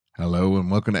Hello and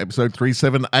welcome to episode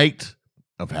 378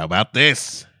 of How About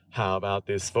This? How about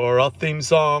this for our theme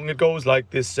song? It goes like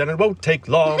this and it won't take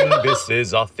long. This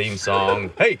is our theme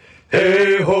song. Hey,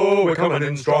 hey ho, we're coming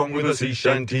in strong with a sea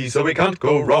shanty, so we can't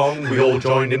go wrong. We all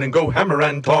join in and go hammer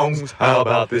and tongs. How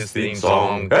about this theme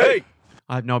song? Hey!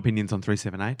 I have no opinions on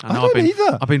 378. I don't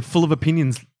either. I've been full of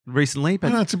opinions recently,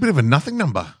 but It's a bit of a nothing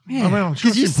number. Yeah. I mean, I'm sure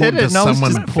 'Cause you it's said important it to and I was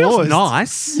someone. just it feels paused.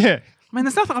 nice. Yeah. I mean,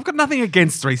 there's nothing. I've got nothing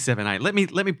against 378.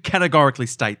 Let me categorically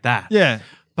state that. Yeah.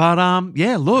 But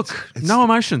yeah, look, no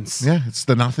emotions. Yeah, it's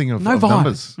the nothing of, No of vibe.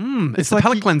 numbers. It's It's the like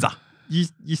palate you- cleanser.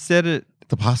 You said it,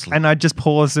 The parsley. and I just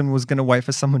paused and was going to wait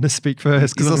for someone to speak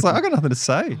first because I was like, I got nothing to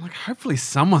say. Like, hopefully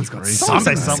someo's got Someone something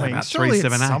say to say something. about Surely it's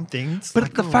 378. something. It's But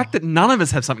like, the fact that none of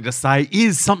us have something to say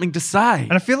is something to say.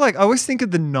 And I feel like I always think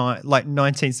of the like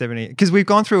 1970 because we've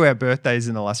gone through our birthdays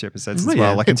in the last few episodes as Yeah.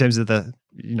 well, like in terms of the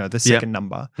the second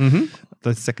number,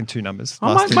 the second two numbers.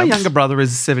 Oh, last two my numbers. younger brother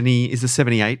is a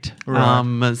 78.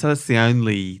 Right. So that's the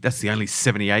only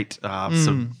 78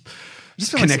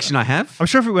 Just feel like connection I have. I'm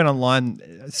sure if we went online,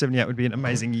 78 would be an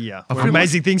amazing year. Where feel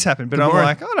amazing things happen. But the I'm more I-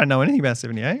 like, I don't know anything about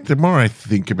 78. The more I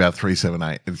think about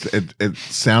 378, it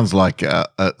sounds like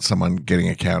someone getting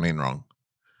a count in wrong,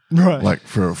 Right. like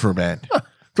for a band.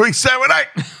 378.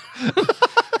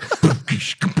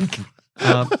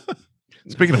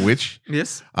 Speaking of which,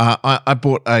 Yes. I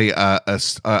bought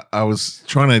I was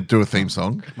trying to do a theme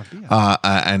song,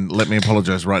 and let me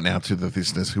apologise right now to the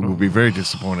listeners who will be very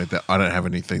disappointed that I don't have a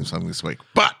new theme song this week.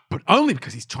 But Only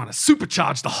because he's trying to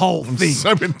supercharge the whole thing.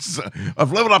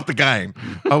 I've leveled up the game.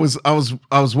 I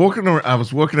was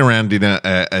walking around in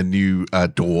a new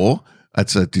DAW.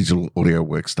 That's a digital audio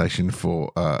workstation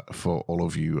for all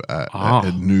of you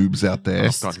noobs out there.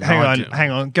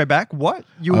 Hang on. Go back. What?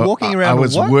 You were walking around I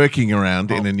was what? working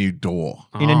around in a new DAW.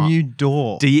 in a new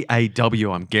door.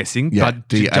 DAW, I'm guessing. Yeah, but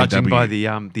judging DAW. by the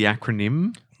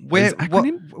acronym. Where- Is it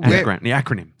acronym? what- where- The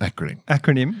acronym.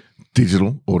 Acronym.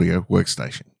 Digital audio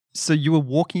workstation. So you were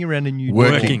walking around a new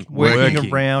Working. door. Working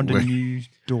Working. around a Working. new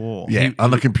door. Yeah,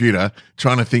 on the computer,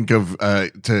 trying to think of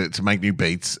to make new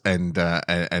beats and I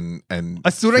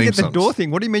still don't theme get the songs. door thing.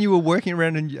 What do you mean you were working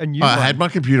around a new I one? had my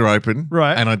computer open,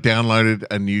 Right. and I downloaded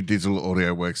a new digital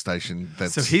audio workstation.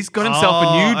 That's So he's got himself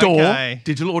a new DAW, okay.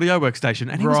 digital audio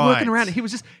workstation, and he was Right. working around. He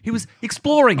was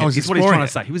exploring it. I was Is what he's exploring trying it.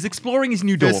 to say. He was exploring his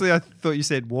new DAW. Firstly, I thought you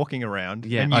said walking around.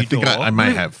 Yeah. a new I think door. I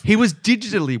may have. He was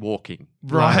digitally walking,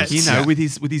 Right. You know, Yeah. with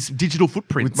his digital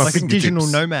footprints. With my like a digital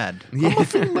fingertips. nomad.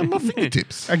 my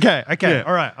fingertips. Okay. Yeah.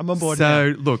 All right. I'm on board now.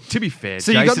 So, look, to be fair,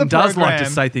 So you got Jason the does like to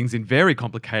program. say things in very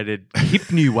complicated,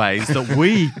 hip new ways that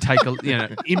we take,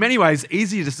 in many ways,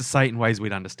 easier just to say it in ways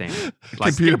we'd understand.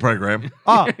 Like, Computer program.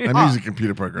 Oh, A music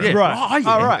computer program. Yeah. Right. Oh, yeah.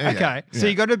 All right. Yeah, Okay. yeah. So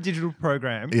you got a digital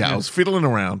program. Yeah, I was fiddling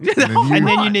around. in a new- And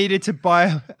then you Right. needed to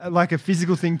buy like a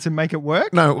physical thing to make it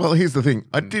work? no, well, here's the thing.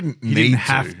 I didn't you need didn't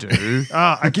have to.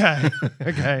 Oh, okay.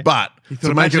 Okay. But thought, to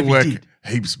make imagine it if you work did.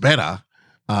 heaps better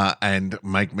and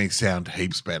make me sound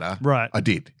heaps better, Right. I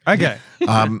did. Okay.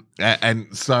 And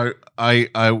so I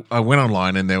went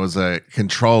online and there was a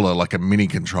controller, like a mini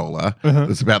controller,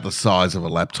 that's about the size of a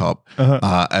laptop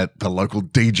at the local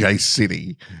DJ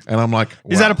City. And I'm like,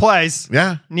 Is that wow. a place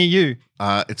Yeah. near you?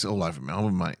 It's all over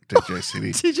Melbourne, mate. DJ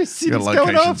City. DJ You City's got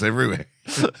going locations off. everywhere.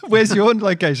 Where's your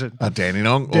location?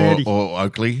 Dandenong Dirty. or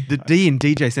Oakley. The D in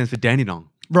DJ stands for Dandenong.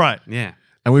 Right. Yeah.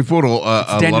 And we bought a lot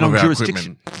of Dandenong our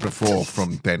jurisdiction. equipment before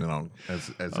from Dandenong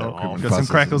as our equipment. Got some buses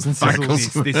crackles and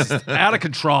sizzles. This is out of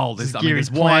control. There's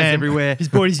Gary's wires plan. everywhere. He's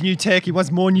bought his new tech. He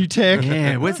wants more new tech.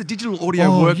 Yeah, where's the digital audio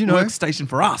workstation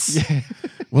for us?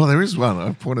 Well, there is one.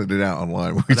 I pointed it out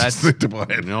online. We just need to buy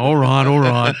it. All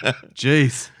right.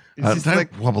 Jeez. this Don't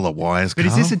like- wobble the wires, But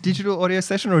is Carl. this a digital audio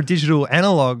station or a digital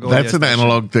analog audio That's an station?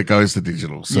 analog that goes to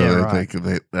digital, so Yeah, right.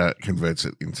 they converts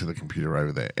it into the computer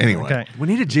over there. Anyway, Okay. We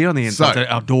need a G on the end. So, So-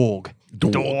 our dog.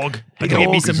 dog. Hey, give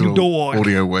me some Digital dog.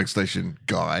 audio workstation,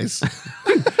 guys.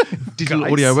 Digital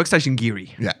Guys. audio workstation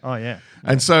Geary. Yeah. Oh, yeah.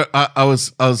 And so I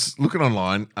was looking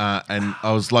online, and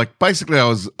I was like, basically, I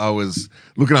was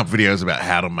looking up videos about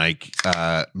how to make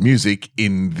music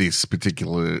in this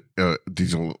particular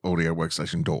digital audio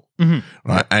workstation DAW,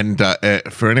 right? And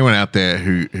for anyone out there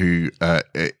who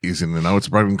is in the know, it's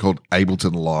a program called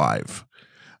Ableton Live.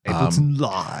 Ableton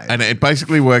Live. And it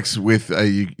basically works with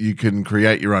you can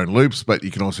create your own loops, but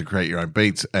you can also create your own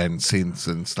beats and synths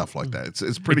and stuff like that.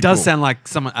 It's pretty. It does cool. sound like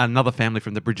another family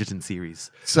from the Bridgerton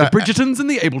series. So- the Bridgertons and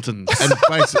the Abletons.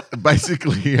 And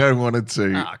basically, I wanted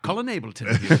to. Colin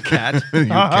Ableton, you cat. You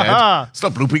can't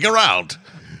stop looping around.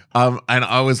 And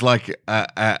I was like,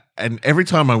 and every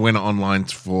time I went online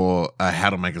for how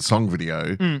to make a song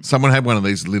video, someone had one of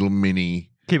these little mini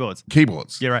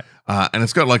Keyboards. Yeah, right. And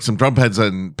it's got like some drum pads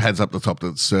and pads up the top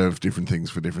that serve different things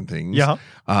for different things. Yeah.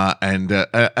 And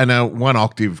a 1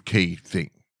 octave key thing,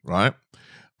 right?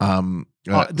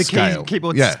 The scale.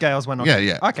 keyboard Yeah. scales went on.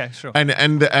 Yeah. Okay, sure. And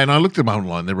I looked at them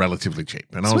online; they're relatively cheap,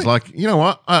 and I was like, you know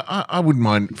what, I wouldn't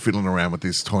mind fiddling around with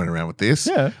this, toying around with this.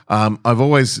 Yeah. I've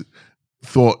always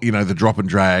thought, the drop and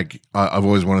drag. I've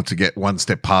always wanted to get one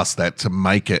step past that to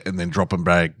make it, and then drop and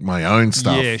drag my own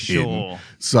stuff. Yeah, sure. in.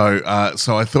 So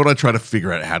I thought I'd try to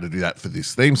figure out how to do that for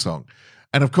this theme song.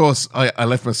 And of course, I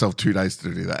left myself 2 days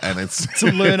to do that, and it's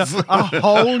To learn a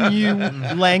whole new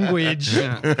language.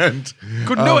 and,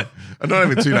 Couldn't do it.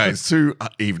 Not even 2 days, 2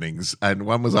 evenings, and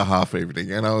one was a half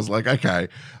evening. And I was like, okay,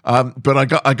 but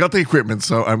I got the equipment,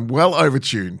 so I'm well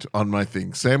overtuned on my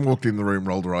thing. Sam walked in the room,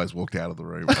 rolled her eyes, walked out of the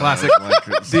room. Classic.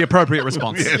 It's- The appropriate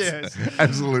response. yes,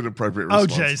 absolute appropriate Oh,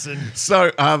 response. Jason.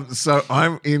 So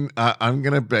I'm in. I'm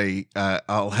gonna be.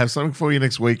 I'll have something for you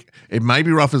next week. It may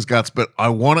be rough as guts, but I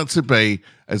want it to be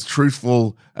as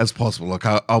truthful as possible. Like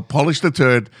I'll polish the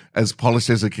turd as polished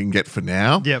as it can get for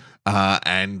now. Yep.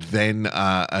 And then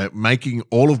making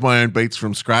all of my own beats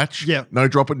from scratch. Yep. No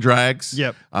drop and drags.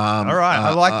 Yep. All right.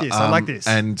 I like this. I like this.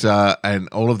 And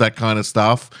all of that kind of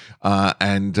stuff.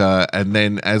 And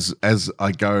then as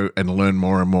I go and learn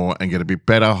more and more and get a bit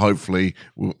better, hopefully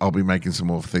I'll be making some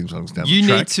more theme songs down You the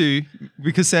track. need to,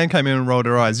 because Sam came in and rolled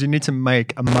her eyes, you need to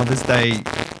make a Mother's Day.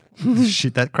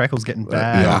 Shit, that crackle's getting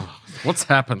bad. Yeah. What's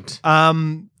happened?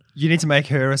 You need to make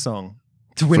her a song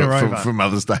to win her over. For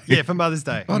Mother's Day. Yeah, for Mother's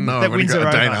Day. Oh no, that I've only wins got her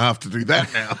a day and over. a half to do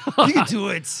that now. You can do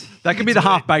it. That can be the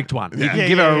half-baked one. You can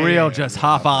give her a real, just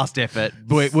half-assed effort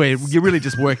where you're really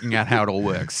just working out how it all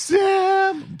works.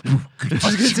 Sam. I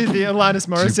was going to do the Alanis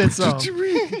Morissette song.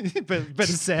 but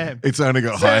it's Sam. It's only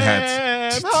got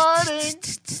hi-hats. Sam Harding.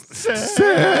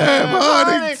 Sam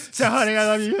Harding. Sam Harding, I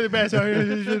love you. You're the best.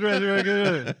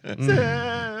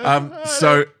 Sam.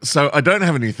 So I don't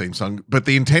have a new theme song, but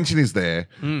the intention is there.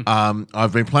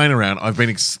 I've been playing around.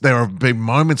 There have been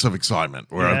moments of excitement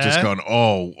where I've just Yeah. gone,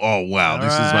 oh wow,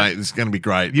 this is going to be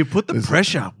great. You've put the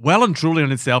pressure well and truly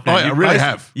on itself. Now. Oh, I You've really basically-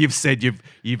 have. You've said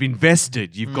you've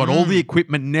invested. You've got all the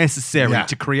equipment necessary Yeah.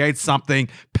 to create something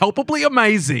palpably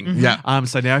amazing. Yeah.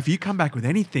 So now if you come back with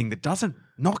anything that doesn't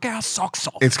knock our socks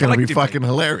off, It's going to be collectively- fucking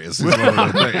hilarious, is what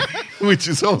it'll be. Which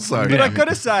is also. But I've got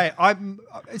to say,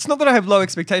 it's not that I have low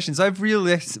expectations. I have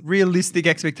realistic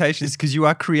expectations because you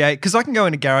are because I can go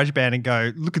into GarageBand and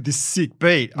go, look at this sick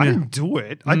beat. I didn't do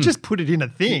it. I just put it in a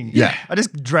thing. Yeah. I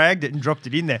just dragged it and dropped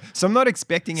it in there. So I'm not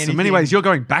expecting anything. So in many ways, you're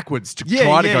going backwards to Yeah,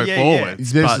 try to yeah, go yeah,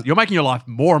 forwards, yeah. but you're making your life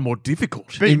more and more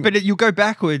difficult. But you'll go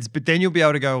backwards, but then you'll be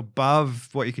able to go above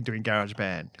what you can do in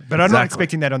GarageBand. But I'm not Exactly.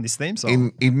 expecting that on this theme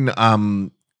song.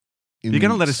 You're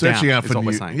gonna let us searching down, out is for what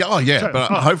we're new. saying. Yeah, oh yeah,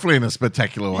 but hopefully in a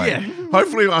spectacular way. Yeah.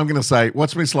 Hopefully, I'm going to say,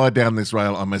 "Watch me slide down this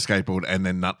rail on my skateboard and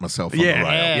then nut myself on Yeah. the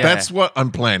rail." Yeah. That's what I'm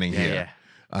planning Yeah, here.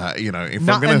 If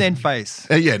Nut I'm gonna, and then face.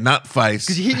 nut face.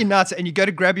 Because you hit your nuts and you go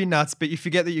to grab your nuts, but you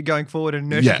forget that you're going forward and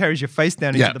inertia Yeah. carries your face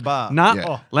down Yeah. into the bar. Nah,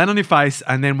 Yeah. land on your face,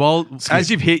 and then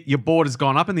as you've hit, your board has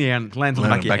gone up in the air and lands on the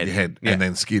Land back on of the your back head. of your head and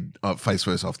then skid face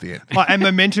first off the end. Oh, and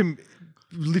momentum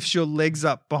lifts your legs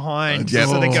up behind. Yeah,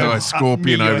 so they go so a up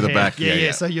scorpion near your over the head. back. Yeah,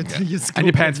 Yeah. So your And your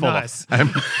scorpion pants fall nice.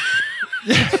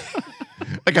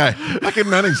 Okay, I can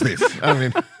manage this. I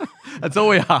mean, That's all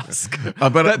we ask.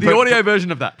 but the audio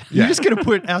version of that. You're just going to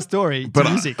put our story to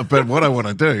music. But what I want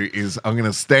to do is I'm going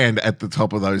to stand at the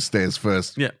top of those stairs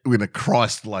first Yeah. in a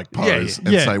Christ-like pose Yeah,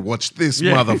 and yeah. say, "Watch this,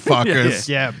 Yeah. motherfuckers!"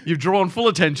 Yeah. You've drawn full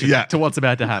attention Yeah. to what's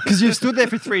about to happen. Because you've stood there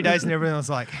for 3 days and everyone was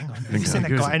like, hang on, have you seen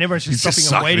that guy? And everyone's just He's just stopping and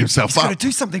sucking waiting. himself He's got to up.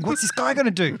 do something. What's this guy going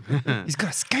to do? He's got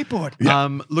a skateboard.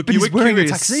 Look, But you he's were wearing a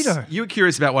curious. tuxedo. You were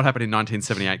curious about what happened in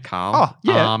 1978, Carl. Oh,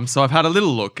 yeah. So I've had a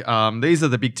little look. These are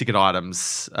the big ticket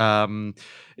items.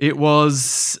 It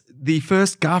was the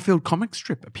first Garfield comic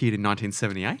strip appeared in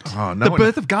 1978. Oh, no The one-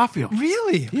 Birth of Garfield.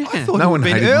 Really? Yeah. I thought No it one would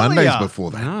have been hated earlier. Mondays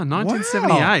before that. No,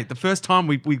 1978. The first time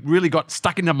we really got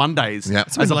stuck into Mondays. Yeah.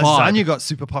 That's when as a lasagna vibe. got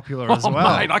super popular as Oh,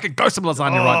 well. mate, I could go some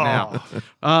lasagna right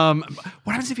now.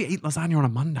 What happens if you eat lasagna on a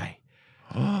Monday?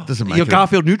 Doesn't make You're it.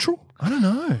 Garfield neutral? I don't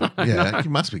know. Yeah, you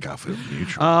must be Garfield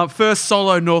neutral. First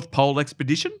solo North Pole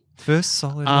expedition. First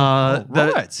solid.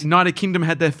 The right. United Kingdom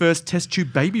had their first test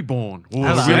tube baby born. Ooh,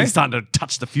 Hello. we're really starting to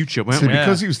touch the future, weren't See, we?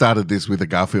 because you started this with a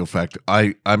Garfield fact,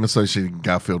 I'm associating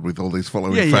Garfield with all these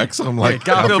following Yeah, yeah. facts. I'm like,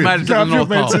 Yeah, Garfield made it to the North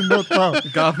made it Pole. to North Pole.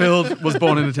 Garfield was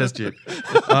born in a test tube.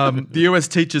 The US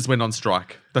teachers went on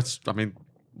strike. Was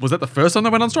that the first time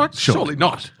they went on strike? Sure. Surely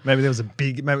not. Maybe it was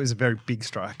a very big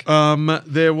strike.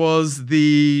 There was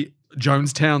the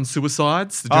Jonestown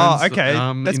suicides. The Oh, Jones, okay.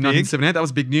 In That's big. 1978. That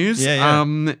was big news. Yeah,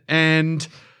 yeah. And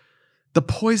The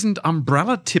poisoned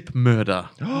umbrella tip murder.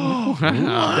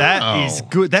 That is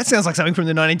good. That sounds like something from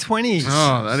the 1920s.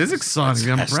 Oh, that is exciting.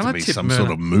 The Has to umbrella be tip some murder.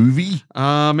 sort of movie.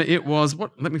 It was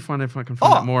what? Let me find out if I can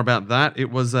find out more about that. It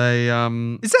was a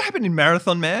Is that happened in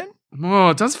Marathon Man? Oh,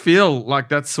 it does feel like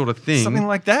that sort of thing. Something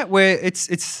like that, where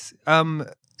it's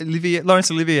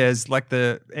Laurence Olivier is like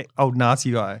the old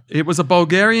Nazi guy. It was a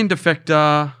Bulgarian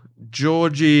defector,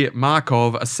 Georgy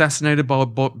Markov, assassinated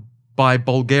by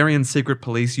Bulgarian secret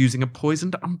police using a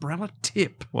poisoned umbrella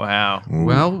tip. Wow.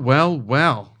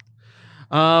 Well.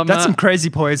 That's some crazy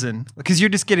poison because you're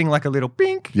just getting like a little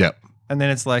pink, Yep. and then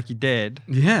it's like you're dead.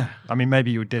 Yeah. I mean,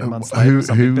 maybe you were dead a month later or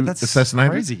something, who but that's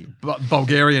assassinated? crazy.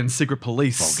 Bulgarian secret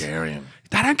police. Bulgarian.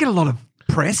 They don't get a lot of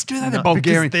press, do they? The No,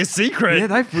 Bulgarian. because they're secret. Yeah,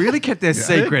 they've really kept their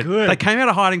secret. good. They came out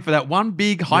of hiding for that one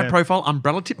big high-profile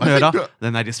umbrella tip murder. that-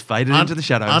 Then they just faded into the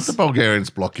shadows. Aren't the Bulgarians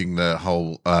blocking the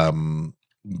whole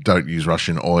don't use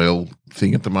Russian oil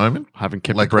thing at the moment? Haven't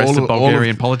kept Like abreast all of of-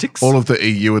 Bulgarian politics. All of the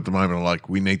EU at the moment are like,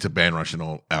 we need to ban Russian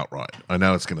oil outright. I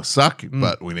know it's going to suck,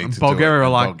 but we need And to Bulgaria do it. are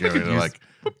And like, Bulgaria we could are use- like,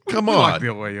 come We like on. the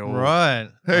oil. Right.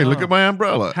 Hey, look at my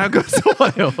umbrella. How good's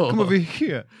oil? Come over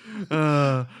here.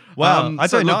 Uh, Wow. I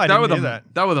don't know. I didn't were hear the, that.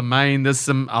 That were the main. There's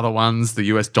some other ones. The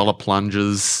US dollar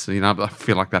plunges. You know, I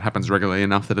feel like that happens regularly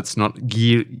enough that it's not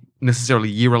necessarily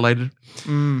year related. Is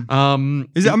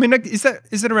it? I mean, like, is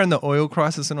it around the oil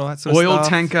crisis and all that sort of Oil stuff?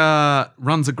 tanker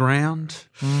runs aground.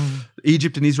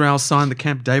 Egypt and Israel signed the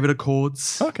Camp David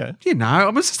Accords. Okay. You know, I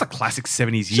mean, it's just a classic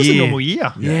 70s It's just year. a normal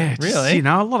year. Yeah, just, really. you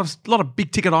know, a lot of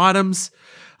big ticket items.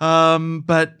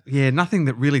 But yeah, nothing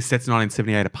that really sets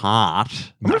 1978 apart.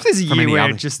 I wonder if there's a from year any where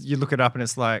other- just you look it up and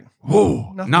it's like,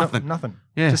 Whoa, nothing. nothing.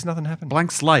 Yeah. Just nothing happened.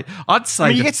 Blank slate. I'd say I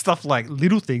mean, you that- get stuff like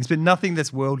little things, but nothing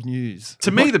that's world news.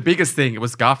 to me the biggest thing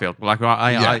was Garfield. Like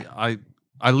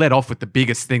I led off with the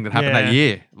biggest thing that happened that Yeah.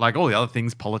 year. Like all the other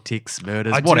things, politics,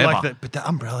 murders, I do whatever. like that, but the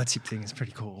umbrella tip thing is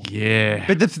pretty cool. Yeah.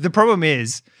 But the problem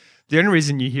is, the only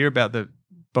reason you hear about the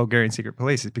Bulgarian secret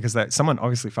police is because someone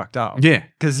obviously fucked up. Yeah.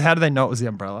 Because how do they know it was the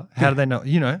umbrella? How do they know?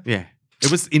 You know. Yeah. It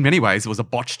was in many ways it was a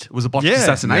botched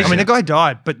assassination. I mean, the guy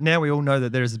died, but now we all know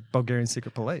that there is a Bulgarian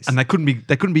secret police. and they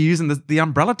couldn't be using the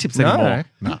umbrella tips anymore.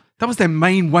 No. That was their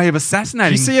main way of if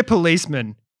assassinating. you see a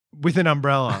policeman with an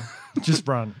umbrella, just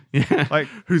run. yeah. Like,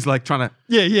 who's like trying to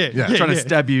yeah. to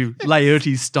stab you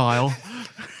Laertes style.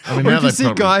 I mean, Or now if you they see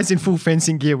probably, guys in full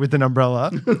fencing gear with an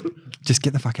umbrella, just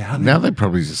get the fuck out of there. now they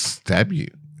probably just stab you.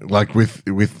 Like with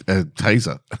a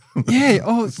taser. Yeah.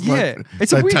 Oh, yeah.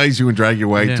 It's a They weird. tase you and drag you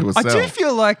away Yeah. to a I cell. do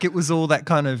feel like it was all that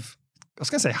kind of. I was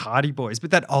going to say Hardy Boys,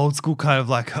 but that old school kind of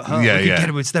like, Yeah, we could yeah. get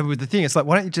him with stab him with the thing. It's like,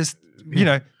 why don't you just,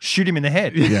 shoot him in the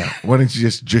head? Yeah. Why don't you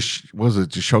just was it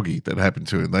Khashoggi that happened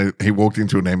to him? He walked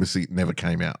into an embassy, never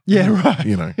came out. Yeah, right.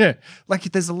 You know. Yeah. Like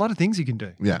there's a lot of things you can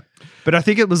do. Yeah. But I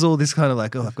think it was all this kind of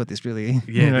like, oh, I've got this really,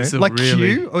 this is like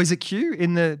really- Q, or is it Q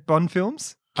in the Bond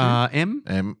films? M.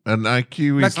 And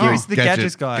IQ No, is Q is the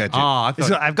gadgets guy. Gadget. Oh, I It's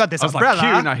thought like, I've got this I was umbrella.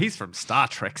 like, Q, no, he's from Star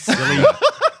Trek, silly.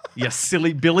 You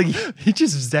silly Billy. He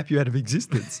just zap you out of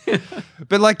existence.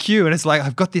 But like Q, and it's like,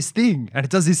 I've got this thing, and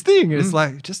it does this thing, and it's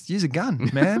like, just use a gun,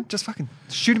 man. Just fucking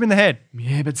shoot him in the head.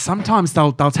 Yeah, but sometimes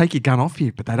they'll take your gun off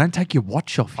you, but they don't take your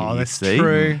watch off you. Oh, you that's see?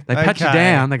 true. They pat you Okay.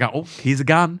 down. They go, "Oh, here's a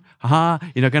gun. Haha,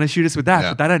 you're not going to shoot us with that." Yeah.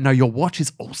 But they don't know your watch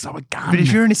is also a gun. But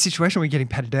if you're in a situation where you're getting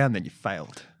patted down, then you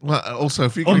failed. Well, also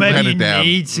if you Or get maybe patted you down,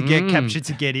 need to get captured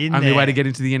to get in only there. way to get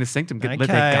into the inner sanctum, let their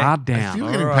Okay. guard if down.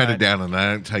 you're getting All patted right. down and they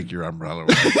don't take your umbrella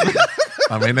away,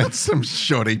 I mean that's some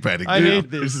shoddy patting I down.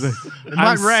 need this. It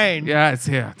might rain. Yeah, it's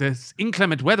here. There's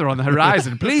inclement weather on the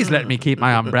horizon. Please let me keep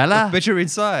my umbrella. But you're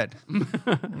inside.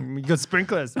 You got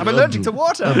sprinklers. I'm allergic to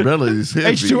water. Umbrella is heavy.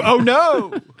 H2. Oh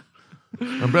no.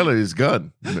 Umbrella is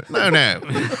good. No.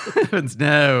 Heavens,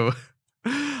 no.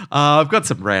 I've got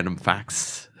some random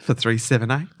facts for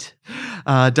 378.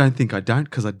 Don't think I don't,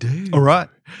 because I do. All right.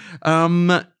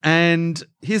 And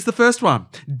here's the first one.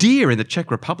 Deer in the Czech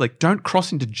Republic don't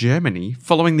cross into Germany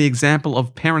following the example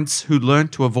of parents who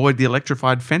learned to avoid the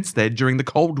electrified fence there during the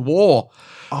Cold War.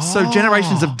 So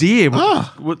generations of deer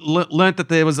learnt that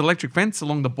there was an electric fence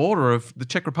along the border of the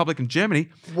Czech Republic and Germany.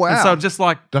 Wow. And so just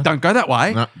like, don't go that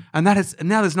way. No. And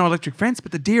now there's no electric fence,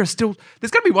 but the deer are still,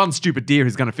 there's going to be one stupid deer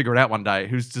who's going to figure it out one day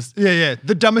who's just, Yeah.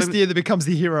 The dumbest deer that becomes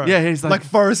the hero. Yeah, he's like-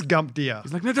 Forrest Gump deer.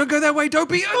 he's like, no, don't go that way,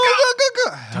 Dopey.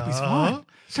 Go. Dopey's fine.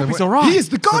 Dopey's all right. He is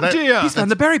the god that- deer. He's found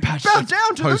the berry patch. Bow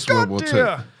down to the post World god War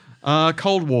deer.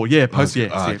 Cold War, yeah, post, yeah.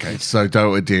 Oh, yeah. okay, so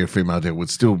a deer, female deer would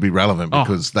still be relevant Oh.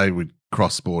 because they would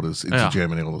cross borders into Yeah.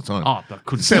 Germany all the time. Oh, that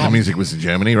couldn't Sound of stop. Music was in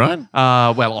Germany, right?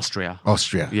 Well, Austria.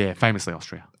 Austria. Yeah, famously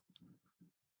Austria.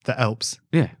 The Alps.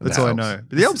 Yeah. That's The all I Alps. know.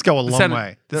 But the Alps go a long Sound,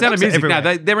 way. The Sound of Alps are Music. No,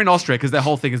 everywhere. they're in Austria because their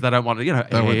whole thing is they don't want to, They want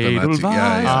the Edelweiss Nazi-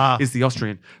 yeah. is the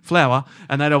Austrian flower,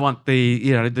 and they don't want the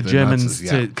Germans Nazis,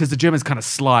 to, yeah. because the Germans kind of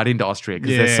slide into Austria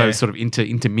because they're so Yeah. sort of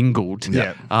intermingled.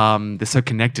 Yeah. They're so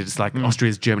connected. It's like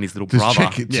Austria's Germany's little Does brother.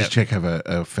 Czech, Czech have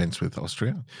a fence with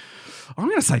Austria? I'm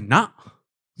going to say nah.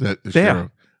 Is There. there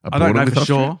a I don't border know with for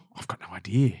Austria? sure. I've got no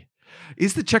idea.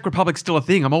 Is the Czech Republic still a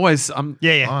thing?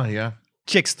 Yeah. Oh, yeah.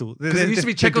 Czech still. Because it used to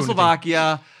be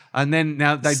Czechoslovakia, and then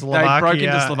now they broke Slovakia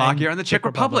into Slovakia and the Czech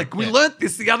Republic. We learnt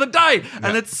this the other day,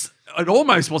 and it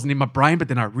almost wasn't in my brain, but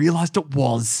then I realised it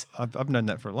was. I've known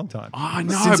that for a long time. Oh, I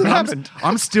know, Since it but happened.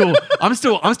 I'm still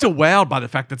wowed by the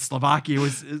fact that Slovakia came a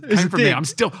from there.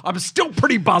 thing. I'm still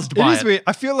pretty buzzed It by is it. weird.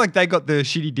 I feel like they got the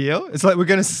shitty deal. It's like we're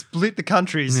going to split the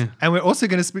countries, and we're also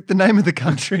going to split the name of the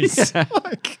countries.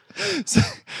 Like, so,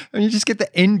 and you just get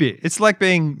the N bit. It's like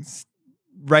being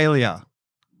Raelia.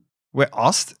 We're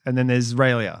Ost, and then there's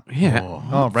Raelia. Yeah,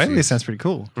 Oh, Raelia sounds pretty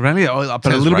cool. really, but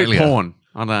a little bit Tasralia. porn.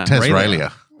 I don't know.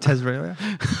 Tasralia. Tasraelia.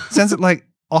 Sounds like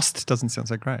Ost doesn't sound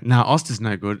so great. No, Ost is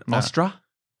no good. No. Ostra,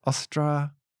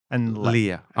 Ostra and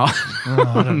Leah. I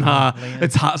don't know. Nah, Leah.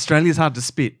 it's hard. Australia's hard to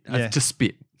spit. Yeah. To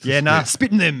spit. Yeah, nah,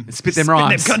 spitting them. Spit them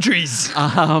rhymes. them countries.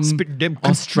 Spit them countries.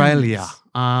 Australia.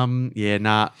 Yeah,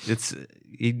 nah. It's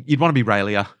you'd want to be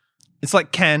Raelia. It's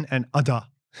like can and ada.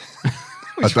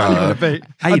 Which Ada. one you want to be?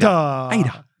 Ada.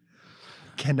 Ada.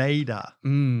 Canada.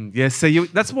 Yeah, so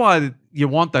that's why you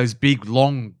want those big,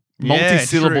 long,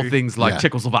 multi-syllable true. things like Yeah.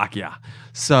 Czechoslovakia.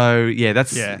 So yeah,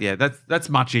 that's Yeah. that's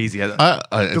much easier.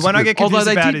 The one I get confused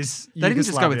about is they didn't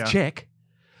just go with Yugoslavia. Czech.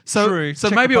 So True, so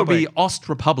Czech maybe it'll be Republic. Ost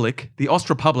Republic, the Ost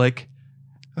Republic,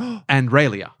 and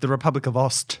Raelia. The Republic of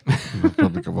Ost.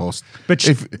 Republic of Ost. But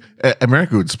If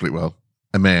America would split well,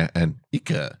 Amer and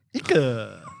Ika,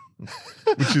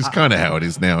 which is kind of how it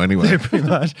is now anyway. Yeah, pretty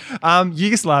much.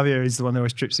 Yugoslavia is the one that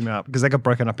always trips him out because they got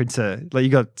broken up into, like, you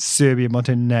got Serbia,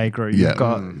 Montenegro, Yeah. you've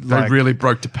got, They like, really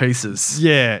broke to pieces.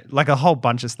 yeah, like a whole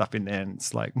bunch of stuff in there. And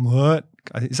it's like, what?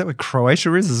 Is that where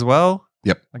Croatia is as well?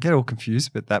 Yep. I get all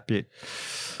confused with that bit.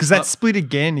 Because that's split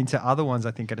again into other ones,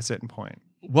 I think, at a certain point.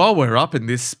 While we're up in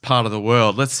this part of the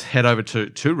world, let's head over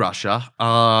to Russia.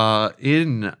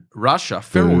 In Russia,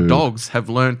 feral dogs have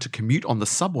learned to commute on the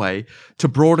subway to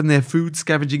broaden their food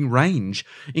scavenging range,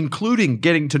 including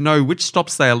getting to know which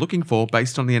stops they are looking for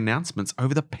based on the announcements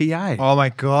over the PA. Oh my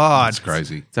God. That's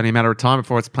crazy. It's only a matter of time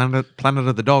before it's Planet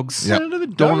of the Dogs. Yep. Planet of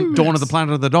the Dawn Dogs. of the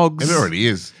Planet of the Dogs. It already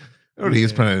is. It already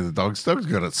is Planet of the Dogs. Dogs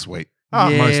got it sweet.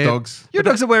 Yeah. Most dogs. Your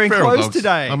dogs are wearing Feral clothes dogs.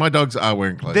 today. Oh, my dogs are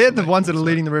wearing clothes. They're the today. ones that are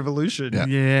leading the revolution. Yeah.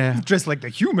 Yeah. Dressed like the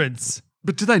humans.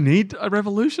 But do they need a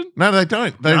revolution? No, they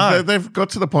don't. No. They've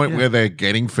got to the point where they're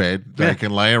getting fed. They Yeah.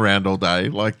 can lay around all day.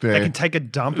 Like They they're. can take a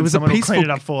dump It and was a someone will peaceful. clean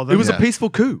it up for them. It was Yeah. a peaceful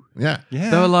coup. yeah. yeah.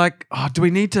 They were like, "Oh, do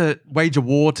we need to wage a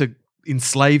war to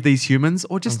enslave these humans,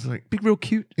 or just I was like- be real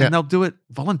cute Yeah. and they'll do it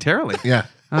voluntarily?" Yeah.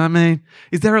 I mean,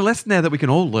 is there a lesson there that we can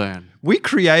all learn? We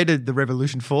created the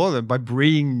revolution for them by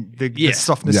bringing the Yeah.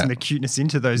 softness Yeah. and the cuteness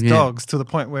into those Yeah. dogs to the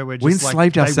point where we're just We like,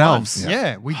 enslaved they won. ourselves.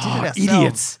 Yeah, we did it Oh, ourselves.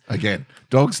 idiots. Again,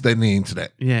 dogs, then the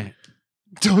internet. Yeah.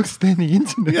 Dogs, then the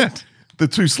internet. Yeah. The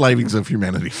two slavings of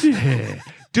humanity. Yeah.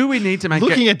 Do we need to make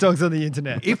Looking at dogs on the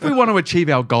internet. if we want to achieve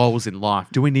our goals in life,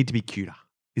 do we need to be cuter?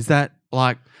 Is that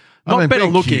like I not mean, better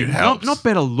being looking, cute not, helps. not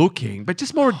better looking, but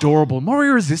just more adorable, more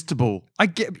irresistible? I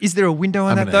get. Is there a window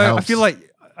on I that mean, it though? I helps. feel like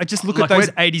I just look Like at those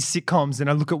when- 80s sitcoms and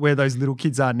I look at where those little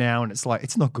kids are now, and it's like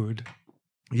it's not good.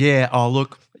 Yeah. Oh,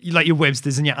 look. You like your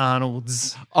Websters and your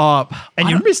Arnolds Oh, and I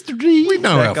your don't- mystery. We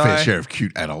know that our guy. fair share of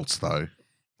cute adults, though.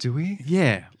 Do we?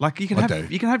 yeah. Like you can I have do.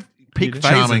 you can have peak do.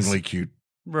 phases. Charmingly cute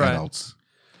Right. adults.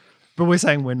 But we're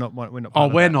saying we're not. We're not. Oh, part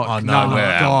of we're that. not. Oh, no, no, we're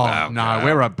out, God, out, no, out,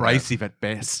 we're out. abrasive at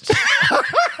best.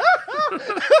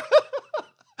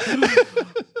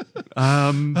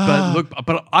 But look,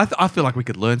 but I feel like we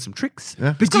could learn some tricks.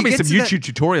 Yeah. There's But do got to you be get some to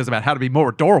YouTube tutorials about how to be more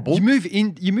adorable.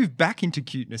 You move back into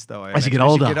cuteness though. I As you imagine. get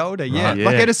older. As you get older, yeah. Right.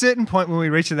 Like Yeah. at a certain point when we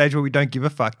reach an age where we don't give a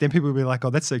fuck, then people will be like, "Oh,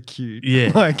 that's so cute."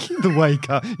 Yeah. like the way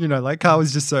Carl, like Carl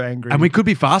was just so angry. And we could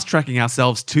be fast tracking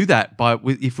ourselves to that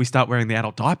if we start wearing the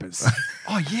adult diapers,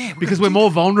 oh yeah, because we're more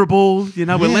vulnerable. We're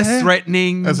less Yeah.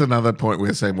 threatening. That's another point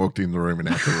where Sam walked in the room and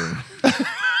out the room.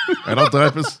 Adult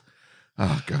diapers.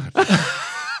 Oh, God.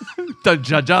 Don't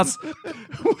judge us.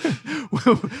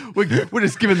 we're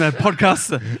just giving the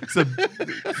podcast some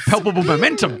palpable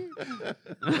momentum.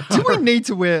 Do we need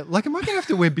to wear? Like, am I going to have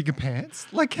to wear bigger pants?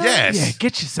 Like, how? Yes. Yeah,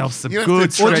 get yourself some You have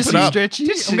good to Or Strap just it some up. stretchy.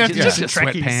 Just- I'm going to have to just get some some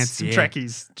trackies. sweatpants, Some yeah.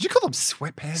 trackies. Did you call them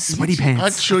sweatpants? Sweaty I'm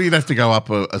pants. sure you'd have to go up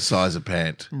a size of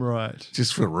pant Right.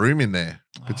 just for room in there,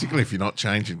 particularly if you're not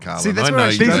changing, Carl. See, that's I where know I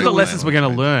you These struggle are don't the lessons know we're going to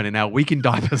what learn in our week in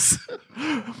diapers.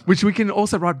 which we can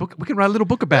also write book. We can write a little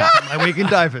book about. My week in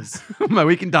diapers. My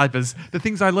week in diapers, the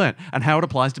things I learned, and how it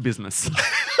applies to business.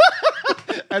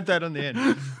 Add that on the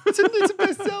end. It's a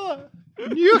bestseller.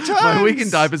 New York Times. My week in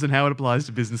diapers and how it applies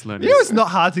to business learning. You know, it's not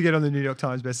hard to get on the New York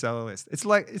Times bestseller list. It's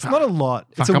like, it's not a lot.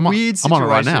 It's a I'm on- weird I'm situation. on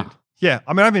it right now. Yeah.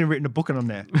 I mean, I've even written a book and I'm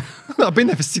there. I've been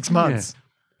there for 6 months.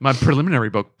 My preliminary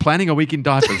book, Planning a Week in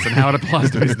Diapers and How It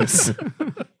Applies to Business.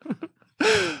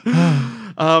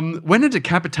 When a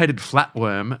decapitated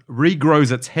flatworm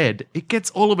regrows its head, it gets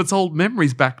all of its old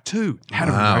memories back too. How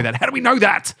do we know that? How do we know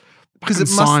that? Because it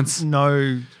Fucking must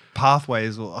know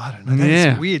pathways or I don't know. That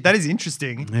is weird. That is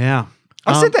interesting. Yeah.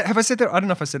 I've said that. Have I said that? I don't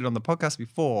know if I said it on the podcast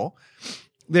before.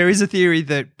 There is a theory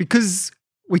that because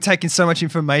we take in so much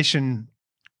information,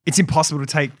 it's impossible to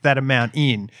take that amount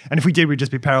in. And if we did, we'd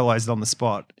just be paralyzed on the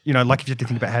spot. You know, like if you had to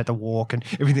think about how to walk and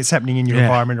everything that's happening in your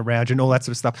environment around you and all that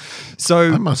sort of stuff.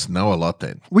 So I must know a lot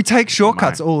then. we take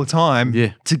shortcuts all the time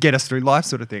Yeah. to get us through life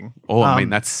sort of thing. Oh, I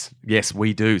mean, yes,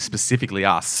 we do. Specifically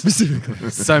us. Specifically.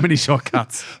 So many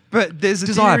shortcuts. But there's a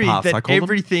Desire theory paths, I that call them.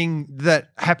 everything that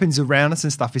happens around us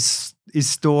and stuff is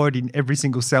stored in every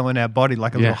single cell in our body,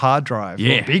 like a little hard drive, or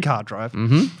Yeah. a big hard drive.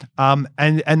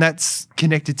 And that's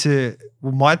connected to.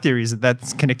 Well, my theory is that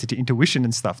that's connected to intuition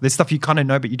and stuff. There's stuff you kind of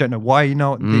know, but you don't know why you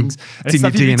know it and things. And It's in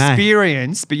stuff your you've DNA.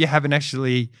 experienced, but you haven't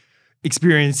actually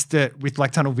experienced it with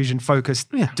like tunnel vision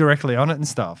focused directly on it and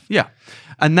stuff. Yeah.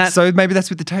 And that. So maybe that's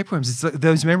with the tapeworms. It's like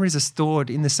those memories are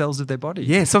stored in the cells of their body.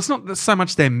 Yeah, so it's not so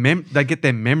much they get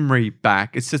their memory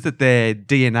back. It's just that their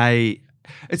DNA.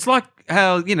 It's like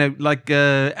how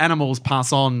animals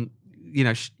pass on.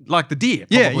 Like the deer.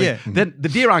 Probably. Yeah. Then the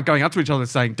deer aren't going up to each other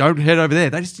saying, "Don't head over there."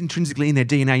 They just intrinsically in their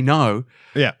DNA know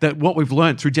that what we've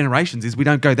learned through generations is we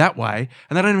don't go that way,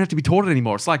 and they don't even have to be taught it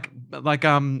anymore. It's like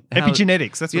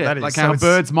Epigenetics. That's what that is. Like So how it's-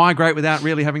 birds migrate without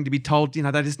really having to be told. They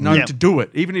just know to do it.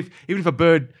 Even if a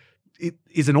bird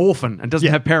is an orphan and doesn't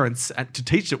have parents to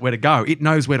teach it where to go, it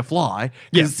knows where to fly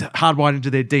because it's hardwired into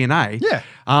their DNA. Yeah.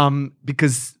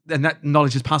 And that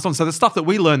knowledge is passed on. So the stuff that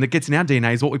we learn that gets in our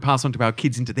DNA is what we pass on to our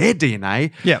kids into their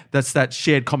DNA. Yeah. That's that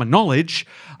shared common knowledge.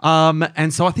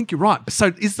 And so I think you're right.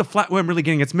 So is the flatworm really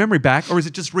getting its memory back, or is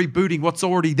it just rebooting what's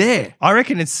already there? I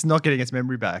reckon it's not getting its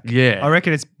memory back. Yeah. I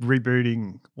reckon it's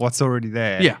rebooting what's already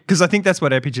there. Yeah. Because I think that's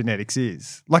what epigenetics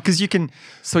is. Like, because you can.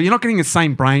 So you're not getting the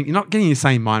same brain, you're not getting your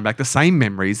same mind back, the same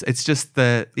memories. It's just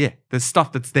the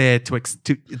stuff that's there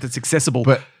that's accessible.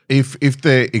 But if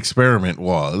the experiment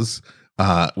was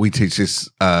we teach this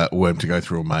worm to go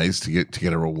through a maze to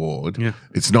get a reward,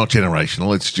 it's not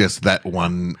generational. It's just that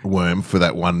one worm for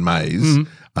that one maze,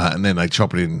 and then they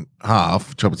chop it in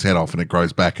half, chop its head off, and it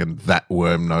grows back, and that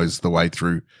worm knows the way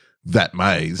through that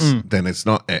maze. Then it's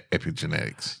not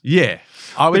epigenetics. Yeah.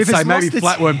 I would if say it's maybe lost its-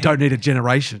 flatworm don't need a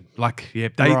generation. Like,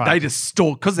 they just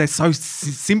store, because they're so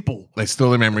simple. They store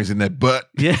their memories in their butt.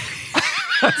 Yeah.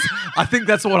 I think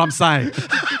that's what I'm saying.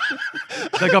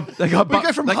 They got We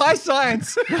go from high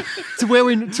science to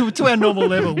where to our normal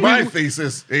level. My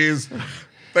thesis is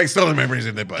they store their memories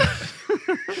in their butt.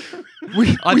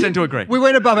 I tend to agree. We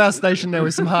went above our station there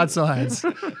with some hard science.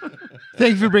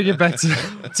 Thank you for bringing it back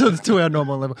to our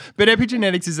normal level. But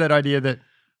epigenetics is that idea that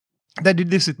they did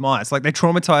this with mice. Like they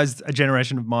traumatized a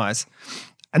generation of mice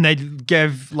and they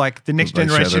gave like the next They showed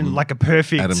generation them like a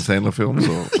perfect. Adam Sandler films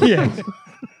or Yeah.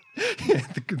 Yeah,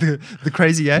 the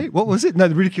crazy eight. What was it? No,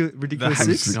 the ridiculous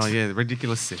six. Oh, yeah, the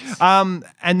ridiculous six. And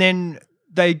then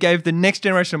they gave the next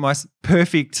generation of mice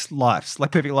perfect lives,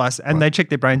 and they checked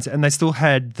their brains, and they still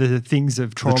had the things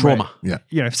of trauma,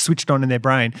 Yeah. switched on in their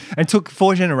brain. And it took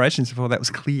 4 generations before that was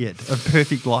cleared of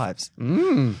perfect lives.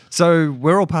 So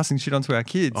we're all passing shit on to our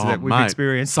kids Oh, that we've mate.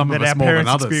 experienced, Some of that us our more than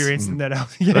parents others. experienced, and that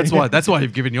our, That's why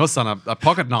you've given your son a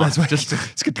pocket knife. That's why just to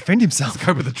he's going to defend himself.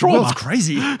 cope with the The trauma. world's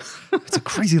crazy. It's a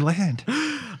crazy land.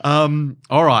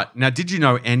 All right. Now, did you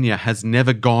know Enya has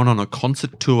never gone on a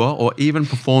concert tour or even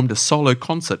performed a solo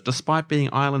concert, despite being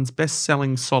Ireland's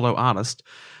best-selling solo artist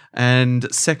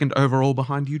and second overall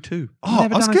behind U2? Oh,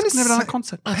 never I was done gonna never done a say-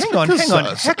 concert. Hang on.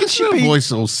 How can she her be?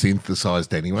 voice all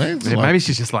synthesized anyway? It's Yeah, like, maybe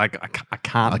she's just like, I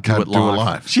can't do can't it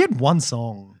live. She had one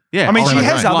song. Yeah, I mean, she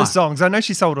Orinoco has other Flow. songs. I know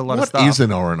she sold a lot of What stuff. is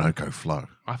an Orinoco flow?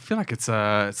 I feel like it's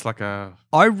like a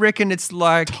I reckon it's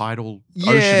like tidal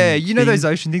yeah, ocean you know those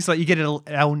thing. ocean things like you get an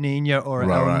El Nino or an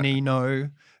Right, El right. Nino,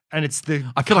 and it's the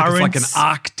I feel like it's like an currents,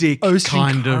 Arctic ocean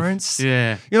kind currents. of.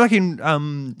 Yeah. You're like in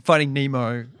Finding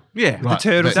Nemo, Yeah. the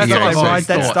turtles. That's That's what how I they ride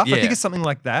that thought, stuff. I yeah. think it's something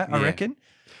like that. I Yeah. reckon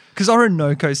because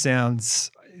Orinoco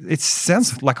sounds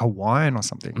like Hawaiian or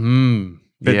something.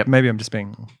 But Yep. maybe I'm just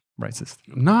being racist.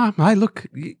 No, hey, look,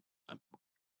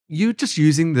 you're just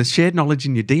using the shared knowledge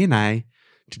in your DNA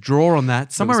to draw on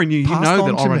that. Somewhere in you passed know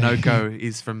on that to me. Orinoco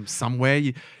is from somewhere.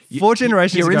 You, 4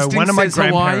 generations your ago, instinct one of my says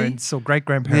Hawaii. grandparents or great Yeah,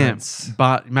 grandparents.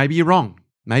 but maybe you're wrong.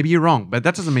 Maybe you're wrong. But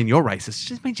that doesn't mean you're racist. It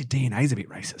just means your DNA's a bit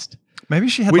racist. Maybe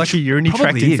she had Which like a urinary tract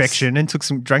probably is. infection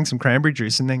and drank some cranberry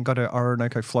juice and then got her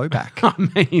Orinoco flow back. I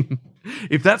mean,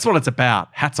 if that's what it's about,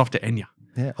 hats off to Enya.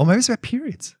 Yeah. Or maybe it's about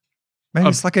periods. Maybe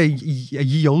it's like a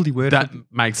ye olde word. That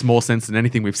makes more sense than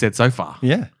anything we've said so far.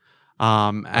 Yeah.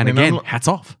 And mean, again, I'm hats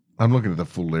off. I'm looking at the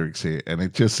full lyrics here, and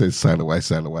it just says "sail away,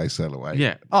 sail away, sail away."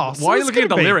 Yeah. Oh, so why are you it's looking at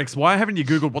the gonna be- lyrics? Why haven't you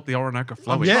Googled what the Orinoco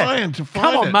flow I'm is? trying to find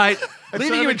Come on, it. mate. It's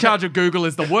Leaving you only in charge of Google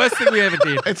is the worst thing we ever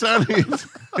did. It's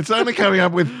only coming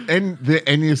up with the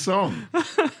Enya song,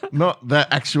 not the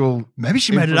actual. Maybe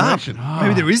she made it up. information.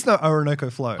 Maybe there is no Orinoco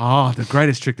flow. Oh, the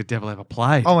greatest trick the devil ever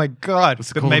played. Oh my God.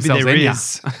 Let's But call maybe themselves there Enya.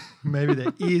 is. Maybe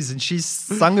there is. And she's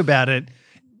sung about it.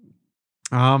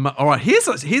 All right. Here's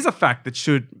a fact that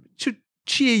should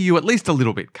cheer you at least a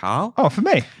little bit, Carl. Oh, for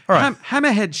me. All right.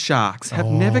 Hammerhead sharks have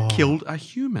never killed a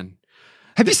human.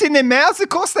 Have you seen their mouths? Of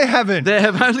course they haven't. There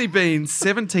have only been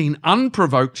 17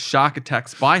 unprovoked shark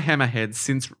attacks by hammerheads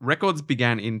since records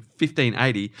began in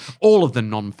 1580, all of them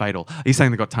non-fatal. Are you saying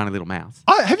they've got tiny little mouths?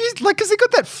 Have you, like, because they've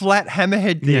got that flat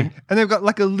hammerhead thing Yeah. and they've got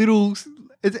like a little,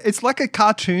 it's like a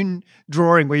cartoon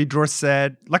drawing where you draw a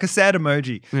sad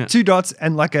emoji, Yeah. 2 dots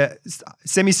and like a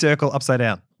semicircle upside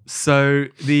down. So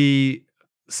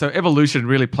evolution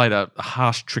really played a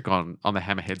harsh trick on the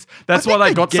hammerheads. That's I why think they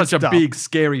they got get such a stuff. big,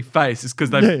 scary face. Is because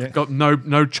they've Yeah, yeah. got no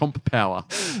chomp power.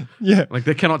 Yeah. Like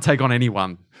they cannot take on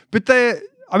anyone. But they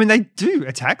do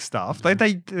attack stuff. They're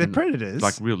predators.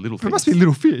 Like real little But it fish. must be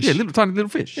little fish. Yeah, tiny little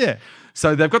fish. Yeah.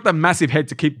 So they've got the massive head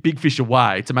to keep big fish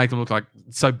away to make them look like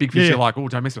so big fish Yeah. are like, oh,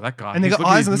 don't mess with that guy. And they've He's got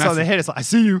looking at eyes on the his side of their massive- head. It's like, I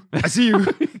see you. I see you.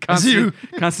 I Can't see you.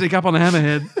 Can't sneak up on the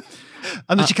hammerhead.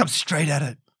 And then she comes straight at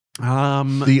it.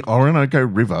 The Orinoco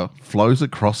River flows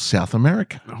across South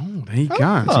America. Oh, there you go.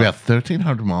 It's about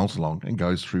 1,300 miles long and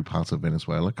goes through parts of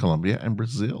Venezuela, Colombia, and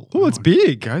Brazil. Oh, it's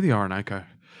big. Go the Orinoco.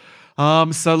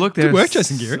 So look, there's work,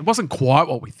 Jason Geary. It wasn't quite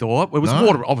what we thought. It was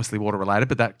No. obviously water related,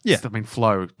 but that Yeah. I mean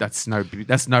flow. That's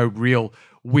no real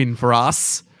win for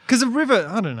us. Because a river,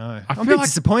 I don't know. I'm a feel bit like-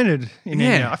 disappointed in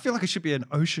Yeah. Enya. I feel like it should be an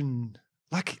ocean.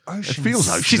 Like ocean. It feels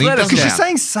ocean. She's let us Because down. you're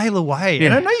saying sail away. And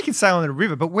Yeah. I know you can sail on a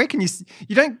river, but where can you?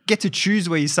 You don't get to choose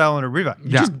where you sail on a river.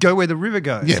 You Yeah. just go where the river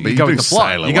goes. Yeah, but You you go do with the flow.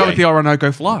 sail You go away. with the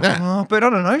Orinoco flow. Yeah. Oh, but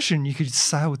on an ocean, you could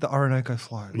sail with the Orinoco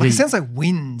flow. Like Yeah. it sounds like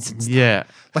winds and stuff. Yeah.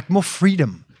 Like more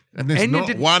freedom. And there's And you not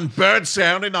did- one bird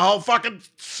sound in the whole fucking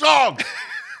song.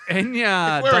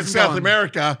 Enya We're in doesn't South go on-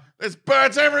 America. There's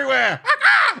birds everywhere.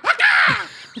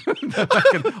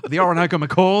 the Orinoco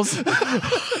macaws.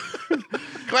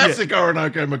 Classic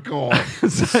Orinoco macaw.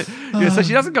 So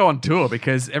she doesn't go on tour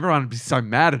because everyone would be so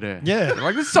mad at her. Yeah. They're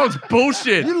like, this song's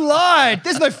bullshit. You lied.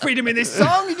 There's no freedom in this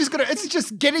song. You just got to. It's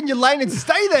just get in your lane and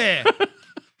stay there.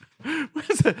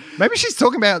 Maybe she's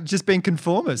talking about just being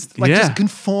conformist. Like Yeah. just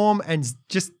conform and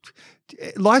just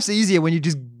life's easier when you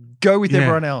just go with Yeah.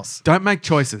 everyone else. Don't make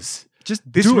choices. Just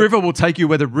This do it. river will take you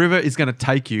where the river is going to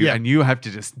take you, Yeah. and you have to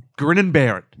just grin and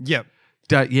bear it. Yep.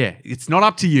 Yeah, it's not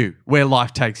up to you where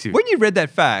life takes you. When you read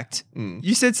that fact, Mm.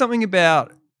 you said something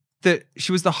about that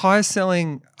she was the highest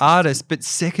selling artist, but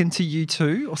second to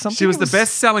U2 or something. She was It the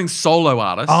best-selling solo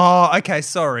artist. Oh, okay.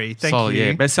 Sorry. Thank you.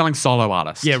 Yeah, best-selling solo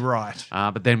artist. Yeah, right.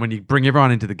 But then when you bring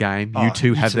everyone into the game, you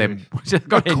two have them.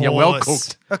 Got Of Enya well course.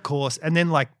 cooked. Of course. And then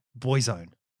like Boyzone.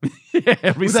 Yeah,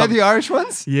 it'll be Were they something- the Irish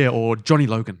ones? yeah, or Johnny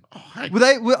Logan. Were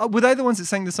they the ones that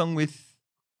sang the song with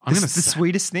I'm the gonna say-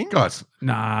 sweetest thing? Guys,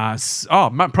 Nah.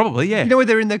 Probably. Yeah. You know where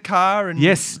they're in the car and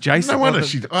yes, Jason. no wonder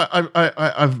she.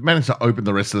 I've managed to open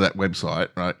the rest of that website,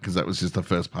 right? Because that was just the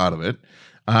first part of it.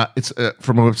 It's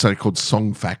from a website called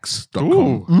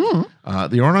songfacts.com.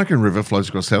 The Orinoco River flows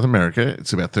across South America.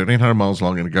 It's about 1,300 miles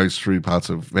long and it goes through parts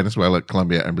of Venezuela,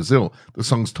 Colombia, and Brazil. The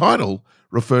song's title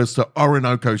refers to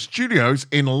Orinoco Studios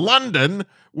in London,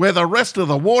 where the rest of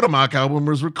the Watermark album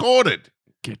was recorded.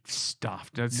 Get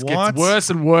stuffed. It What? gets worse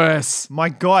and worse. My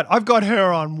God, I've got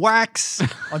her on wax,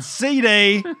 on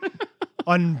CD,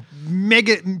 on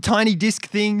mega tiny disc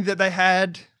thing that they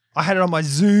had. I had it on my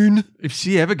Zune. If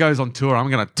she ever goes on tour, I'm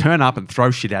going to turn up and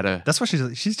throw shit at her. That's why she's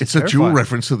just It's a dual terrifying.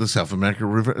 reference to the South America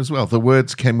River as well. The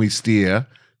words "can we steer,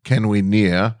 can we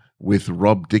near" with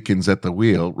Rob Dickens at the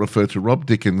wheel refer to Rob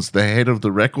Dickens, the head of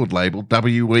the record label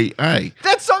WEA.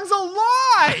 That song's a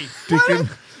lie.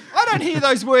 I don't hear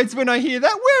those words when I hear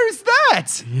that. Where is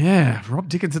that? Yeah, Rob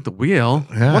Dickens at the wheel.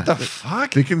 Yeah. What the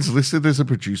fuck? Dickens listed as a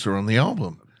producer on the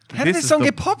album. How did This this is song the-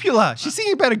 get popular? She's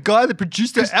singing about a guy that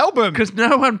produced her album. Because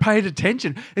no one paid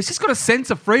attention. It's just got a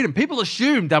sense of freedom. People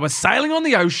assumed they were sailing on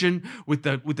the ocean with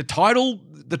the tidal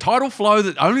the tidal flow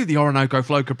that only the Orinoco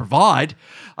flow could provide.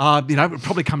 It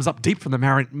probably comes up deep from the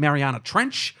Mariana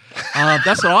Trench.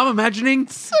 That's what I'm imagining.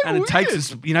 And it takes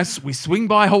us, we swing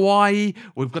by Hawaii.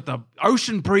 We've got the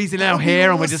ocean breeze in our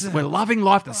hair, and we're loving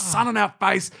life, the sun on our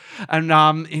face. And,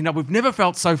 we've never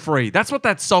felt so free. That's what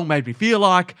that song made me feel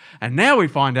like. And now we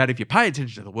find out if you pay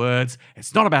attention to the words,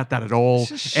 it's not about that at all.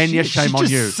 Enya, shame on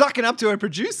She's you. just sucking up to her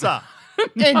producer.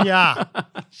 Enya.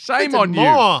 Shame on you.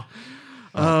 More.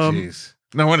 Oh, jeez.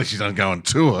 No wonder she's on going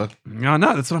tour. I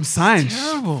know, that's what I'm saying.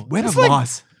 Terrible. Web It's of like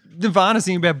lies. Nirvana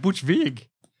singing about Butch Vig.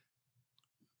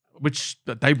 Which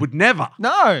they would never.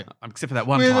 No. Except for that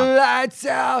one With the time. lights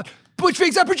out. Butch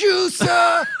Vig's our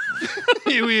producer.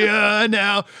 Here we are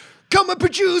now. Come on,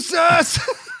 producers.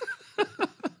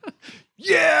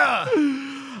 Yeah.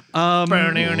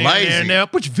 Lazy. Now,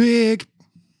 Butch Vig.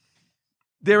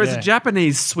 There is Yeah. a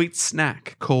Japanese sweet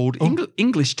snack called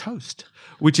English toast,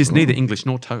 which is neither English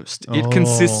nor toast. It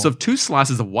consists of 2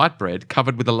 slices of white bread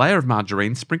covered with a layer of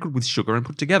margarine sprinkled with sugar and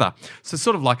put together. So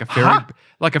sort of like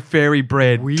a fairy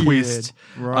bread Weird. twist.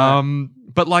 Right.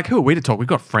 But like, who are we to talk? We've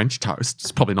got French toast.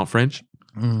 It's probably not French.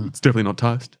 It's definitely not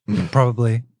toast.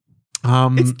 Probably.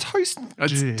 It's toast.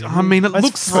 It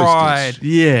looks fried.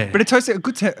 Yeah. But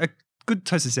a good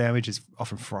toasted sandwich is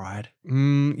often fried.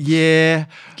 Yeah.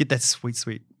 Get that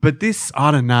sweet. But this,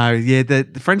 I don't know. Yeah,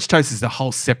 the French toast is a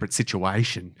whole separate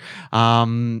situation.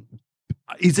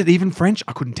 Is it even French?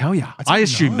 I couldn't tell you. I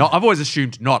assume not. I've always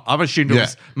assumed not. I've assumed it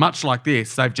was much like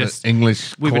this. They've just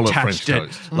English we've call it attached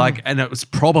French it toast. and it was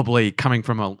probably coming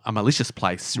from a malicious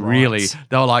place. Really,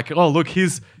 they were like, "Oh, look,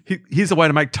 here's a way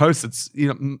to make toast. It's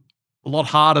a lot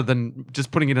harder than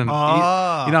just putting it in. You know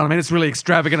what I mean? It's really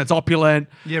extravagant. It's opulent.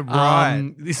 Yeah,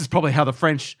 right. This is probably how the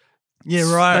French.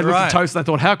 Yeah, right, They looked right. at toast and they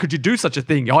thought, how could you do such a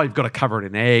thing? Oh, you've got to cover it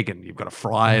in egg and you've got to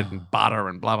fry it in butter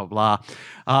and blah, blah,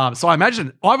 blah. So I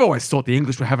imagine, I've always thought the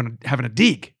English were having a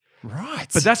dig. Right.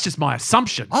 But that's just my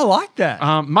assumption. I like that.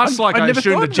 Much like I never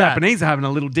assume thought the of that. Japanese are having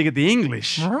a little dig at the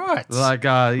English. Right. Like,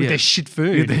 With their shit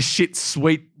food. With their shit,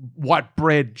 sweet, white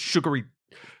bread, sugary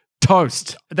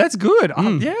toast. That's good.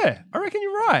 Yeah, I reckon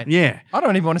you're right. Yeah. I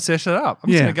don't even want to search that up. I'm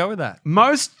just Yeah. going to go with that.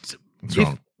 Most It's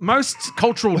wrong. most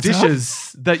cultural What's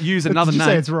dishes that use another Did you say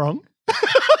name. it's wrong?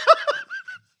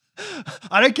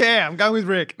 I don't care. I'm going with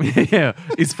Rick. Yeah.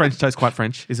 Is French toast quite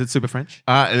French? Is it super French?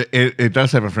 It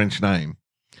does have a French name.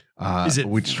 Is it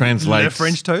which translates Le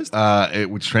French toast?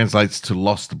 Which translates to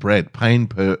lost bread, pain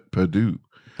perdu.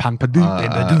 Pain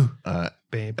perdu.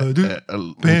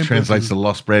 It translates to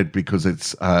lost bread because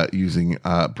it's using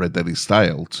bread that is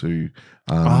stale to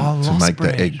lost make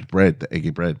bread. the eggy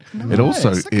bread. It also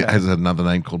Nice, okay. it has another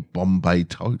name called Bombay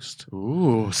toast.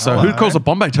 Ooh. So who calls a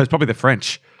Bombay toast? Probably the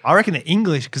French. I reckon the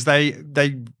English, because they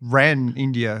ran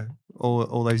India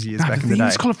all those years back in the day.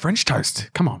 English call it French toast.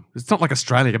 Come on. It's not like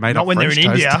Australia made Not up when French they're in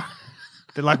toast. India.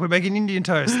 They're like, we're making Indian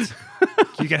toast.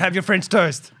 You can have your French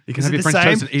toast. You can Is have it your the French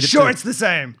same? toast and eat it Sure, too. it's the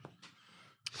same.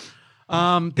 There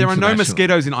are no International.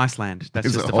 mosquitoes in Iceland. That's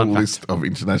There's just a a whole fun fact. list of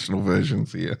international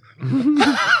versions here.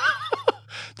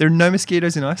 There are no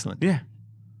mosquitoes in Iceland. Yeah.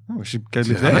 Oh, we should go live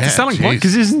Yeah. there. That's a selling point.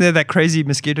 Because isn't there that crazy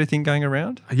mosquito thing going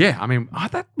around? Yeah, I mean,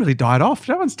 that really died off.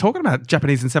 No one's talking about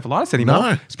Japanese encephalitis anymore. No.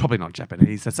 It's probably not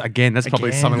Japanese. That's probably Again,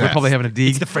 something we're yes. probably having a dig.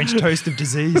 It's the French toast of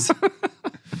disease.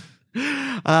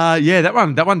 Yeah, that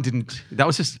one didn't. That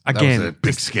was just That again was a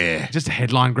big scare. just a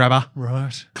headline grabber.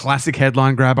 Right. Classic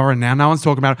headline grabber, and now no one's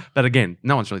talking about it. But again,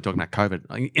 no one's really talking about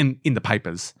COVID in the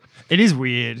papers. It is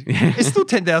weird. It's still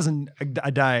 10,000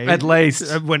 a day. At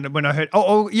least. When I heard,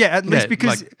 yeah, at least Yeah,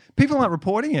 because like- people aren't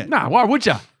reporting it. No, why would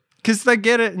you? Because they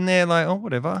get it and they're like, oh,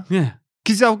 whatever. Yeah.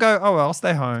 Because they'll go, oh, well, I'll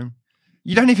stay home.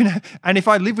 You don't even have, and if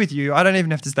I live with you, I don't even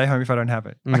have to stay home if I don't have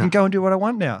it. I can go and do what I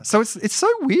want now. So it's so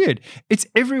weird. It's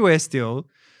everywhere still.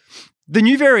 The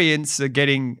new variants are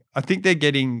I think they're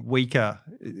getting weaker,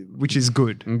 which is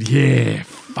good. Yeah,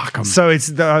 fuck them. So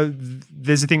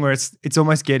there's a thing where it's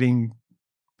almost getting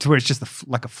to where it's just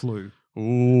like a flu.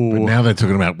 Ooh, But now they're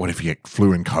talking about what if you get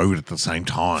flu and COVID at the same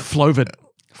time. Flovid.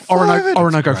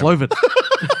 Orinoco Flovid.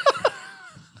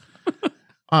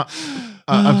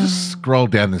 I've just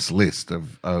scrolled down this list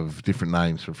of different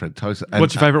names for Fred toast. And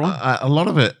What's your favourite one? A lot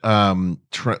of it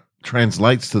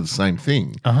translates to the same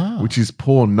thing, Uh-huh. which is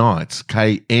poor nights.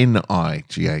 KNIGHTS.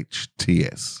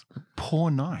 Poor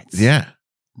nights. Yeah,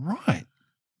 Right.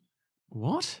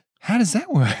 What? How does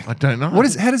that work? I don't know. How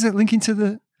does it link into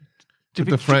the Did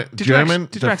the Did German?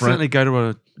 you accidentally go to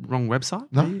a wrong website?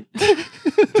 No.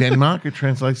 Denmark? It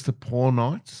translates to poor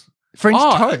nights. French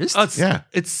toast? It's, Yeah.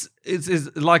 It's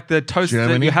like the toast that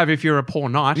Germany. you have if you're a poor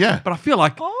night. Yeah. But I feel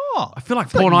like Oh, I feel like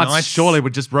poor like nights surely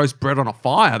would just roast bread on a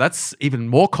fire. That's even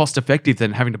more cost effective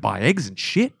than having to buy eggs and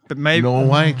shit. But maybe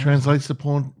Norway translates to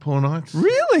poor nights.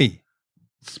 Really?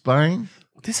 Spain?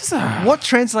 This is a What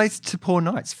translates to poor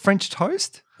nights? French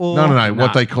toast? Or No.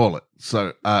 What they call it.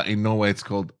 So in Norway, it's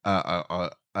called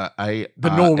the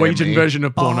Norwegian version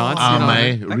of poor nights. You know?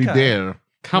 Ame Okay. Rider.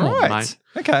 Come on, Right. mate.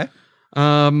 Okay.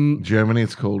 Germany,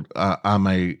 it's called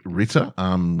Ame Ritter.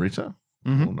 Ritter.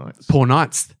 Mhm. Poor nights. Poor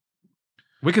nights.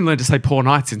 We can learn to say poor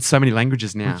nights in so many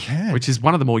languages now, We can. which is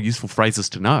one of the more useful phrases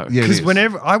to know. Yeah, it Because is.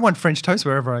 whenever I want French toast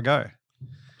wherever I go.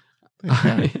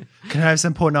 Okay. Can I have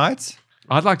some poor nights?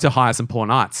 I'd like to hire some poor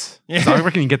nights. Yeah. So I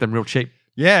reckon you can get them real cheap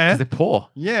Yeah. because they're poor.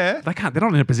 Yeah. They can't. They're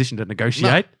not in a position to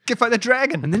negotiate. Get fight the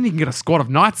dragon. And then you can get a squad of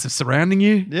knights surrounding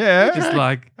you. Yeah. Just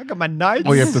like I got my knights.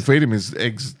 All you have to feed him is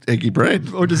eggy bread.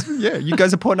 Or just, yeah, you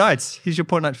guys are poor nights. Here's your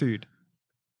poor night food.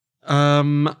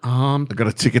 I got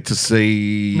a ticket to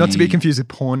see. Not to be confused with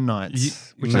porn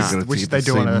nights, No. I got a which ticket they to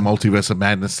do see on a. Multiverse of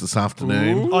Madness this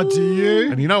afternoon. Oh, do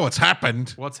you? And you know what's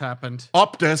happened? what's happened?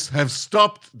 Optus have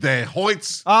stopped their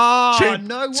Hoyts Oh, cheap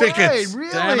no way. tickets.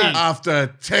 Really? Damn it.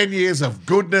 after 10 years of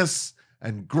goodness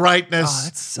and greatness, Oh,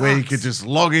 that where you sucks. could just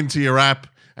log into your app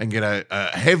and get a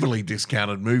heavily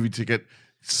discounted movie ticket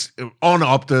on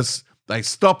Optus. They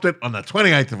stopped it on the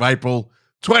 28th of April,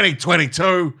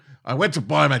 2022. I went to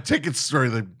buy my tickets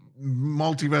through the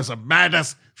Multiverse of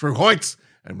Madness through Hoyts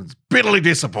and was bitterly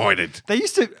disappointed. They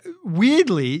used to,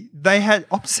 weirdly,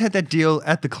 Optus had that deal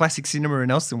at the Classic Cinema in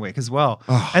Elsternwick as well.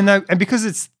 Oh. And because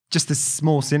it's just a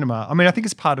small cinema, I mean, I think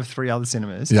it's part of 3 other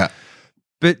cinemas. Yeah.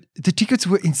 But the tickets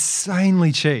were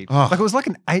insanely cheap. Oh. Like it was like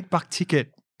an $8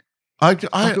 ticket.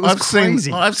 It was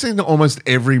crazy. I've seen almost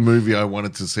every movie I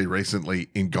wanted to see recently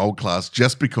in gold class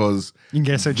just because You can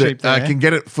get it so cheap there. I can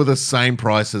get it for the same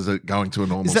price as it going to a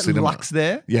normal Is that cinema. Lux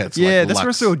there? Yeah, it's yeah. like That's where I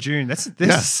Lux. saw June. They're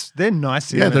nice. Yeah,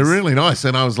 cinemas. they're really nice.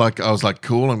 And I was like,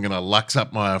 cool. I'm gonna Lux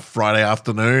up my Friday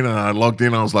afternoon, and I logged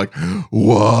in. I was like,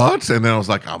 what? And then I was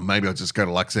like, oh, maybe I'll just go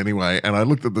to Lux anyway. And I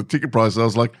looked at the ticket price. And I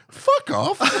was like, fuck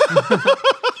off.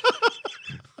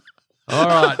 All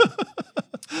right.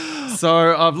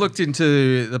 So I've looked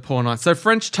into the poor nights. So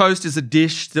French toast is a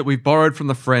dish that we've borrowed from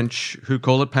the French, who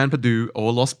call it pain perdu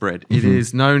or lost bread. It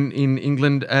is known in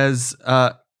England as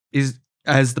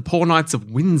the poor nights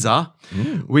of Windsor,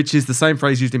 which is the same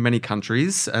phrase used in many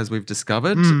countries, as we've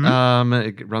discovered.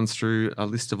 It runs through a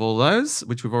list of all those,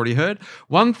 which we've already heard.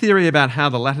 One theory about how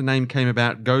the latter name came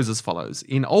about goes as follows.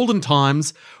 In olden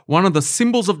times, one of the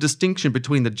symbols of distinction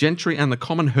between the gentry and the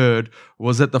common herd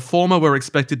was that the former were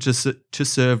expected to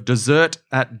serve dessert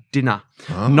at dinner.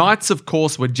 Knights, of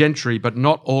course, were gentry, but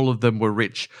not all of them were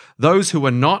rich. Those who were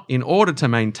not, in order to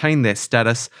maintain their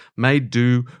status, made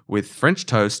do with French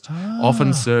toast,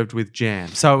 often served with jam.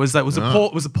 So it was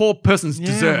a poor person's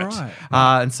dessert. right.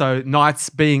 And so knights,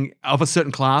 being of a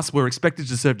certain class, were expected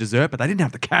to serve dessert, but they didn't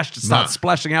have the cash to start No.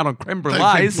 splashing out on creme They've been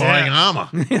brulees. buying armor.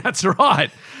 Yeah, that's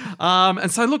right.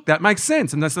 And so, look, that makes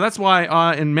sense. And so that's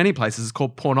why in many places it's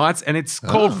called poor nights. And it's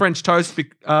called French toast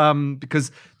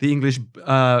because the English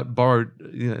borrowed,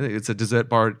 it's a dessert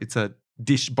borrowed, it's a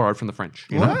dish borrowed from the French.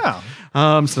 You know?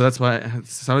 Wow. So that's why,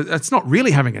 so it's not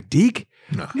really having a dig.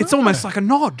 No. It's almost like a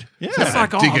nod. Yeah. It's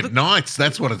like, Dig oh, at nights.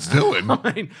 That's what it's doing.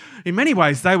 I mean, in many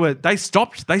ways, they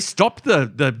stopped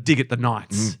the dig at the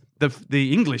knights.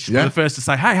 The English were Yeah. the first to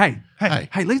say, hey,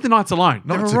 leave the knights alone.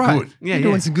 Nights They're are right. good. Yeah, They're yeah.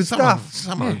 doing some good stuff.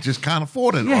 Someone just can't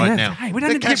afford it Yeah, right yeah. now. Hey, we don't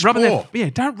They're need to cash keep rubbing poor.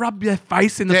 don't rub their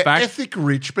face in the They're fact. ethic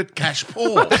rich but cash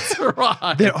poor. That's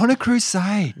right. They're on a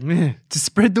crusade Yeah. to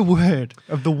spread the word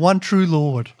of the one true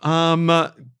Lord.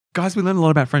 Guys, we learned a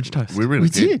lot about French toast. we really We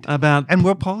did. About And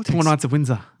world politics. Poor Nights of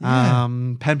Windsor. Yeah.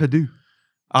 Pain perdu.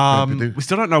 Perdu. We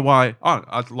still don't know why. Oh,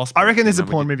 I lost. I reckon there's a No,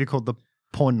 we porn did. movie called The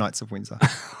Porn Knights of Windsor.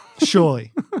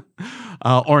 Surely.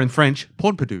 Or in French,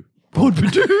 porn perdu. Porn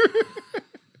Purdue.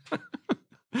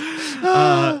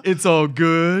 It's all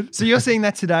good. So you're seeing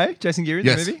that today, Jason Geary,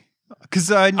 Yes. the movie?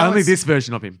 Because I know Only this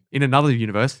version of him. In another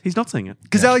universe, he's not seeing it.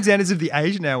 Because Alexander's of the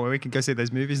age now where we can go see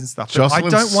those movies and stuff. But Jocelyn I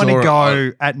don't want to saw go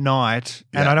it. at night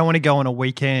and Yeah. I don't want to go on a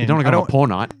weekend. You don't want to I go on a porn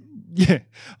night. Yeah.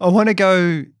 I want to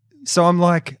go. So I'm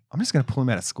like, I'm just going to pull him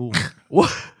out of school.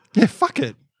 What? Yeah, fuck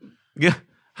it. Yeah.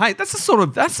 Hey, that's the sort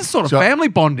of So- family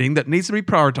bonding that needs to be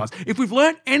prioritized. If we've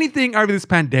learned anything over this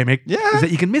pandemic, Yeah. is that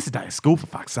you can miss a day of school for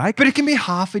fuck's sake. But it can be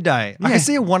half a day. I Yeah. can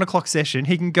see a 1 o'clock session.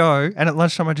 He can go, and at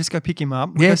lunchtime, I just go pick him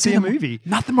up. We go see a movie.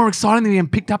 Nothing more exciting than being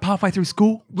picked up halfway through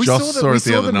school. We Joss saw it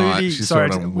the other night. She saw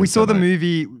it on we saw the Wednesday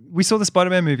movie we saw the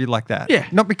Spider-Man movie like that. Yeah.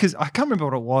 Not because I can't remember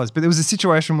what it was, but there was a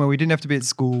situation where we didn't have to be at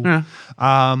school, Yeah.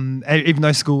 even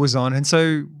though school was on, and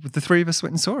so the three of us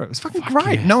went and saw it. It was fucking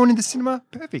great. yeah. No one in the cinema.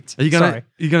 Perfect. Are you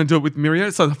gonna do it with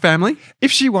Miria? So the family?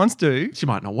 If she wants to, She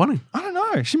might not want to. I don't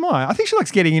know. She might. I think she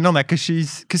likes getting in on that because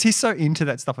he's so into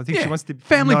that stuff. I think she wants to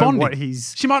family know bonding. what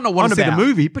he's. She might not want on to see the about.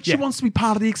 movie, but she Yeah. wants to be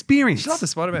part of the experience. She loved the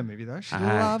Spider-Man movie though. She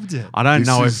loved it. I don't This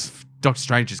know is- if Doctor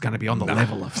Strange is going to be on the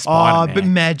level of Oh, Spider-Man. but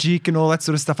magic and all that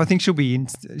sort of stuff. I think she'll be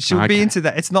Okay. be into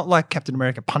that. It's not like Captain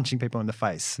America punching people in the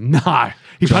face. No,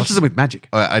 he punches them with magic.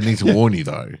 I need to warn you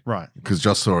though, Right. Because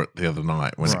Joss saw it the other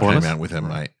night when Spoilers? it came out with her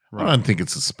mate. I don't think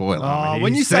it's a spoiler. Oh, He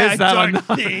when you say I says that, I don't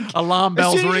know. think, Alarm as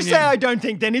bells soon as you ringing. say I don't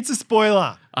think, then it's a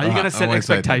spoiler. Are you going I to set won't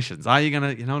say that. expectations? Are you going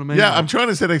to, you know what I mean? Yeah, I'm trying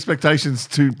to set expectations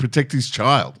to protect his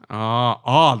child.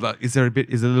 Is it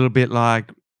a little bit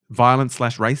like violent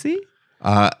 / racy?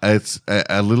 It's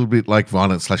a little bit like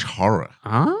violent / horror.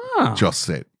 Ah, Joss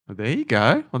said. there you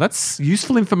go. Well, that's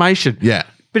useful information. Yeah,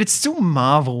 But it's still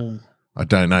Marvel. I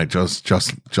don't know. Joss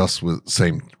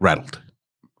seemed rattled.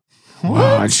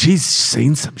 Wow, and she's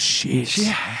seen some shit. She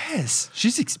has.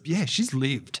 She's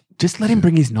lived. Just let him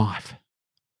bring his knife.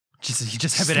 You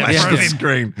just have it out in Smash front the of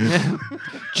him. screen.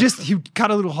 Just he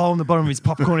cut a little hole in the bottom of his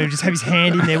popcorn and just have his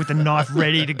hand in there with the knife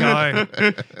ready to go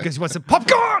because he wants some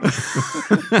popcorn.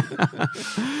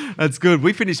 That's good.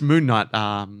 We finished Moon Knight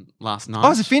last night.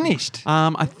 Oh, is it finished?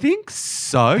 I think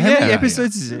so. How yeah. many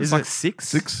episodes is it? It's Is like it? six.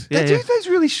 Six? Yeah, They do those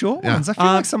really short Yeah. ones. I feel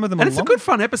like some of them and are it's a long. good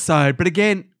fun episode. But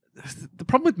again, the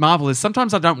problem with Marvel is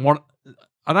sometimes I don't want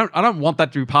that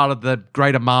to be part of the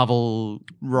greater Marvel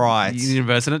Right.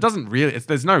 universe, and it doesn't really.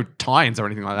 There's no tie-ins or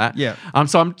anything like that. Yeah.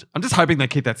 So I'm just hoping they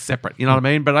keep that separate. You know what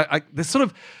I mean? But there's sort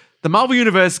of the Marvel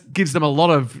universe gives them a lot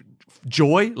of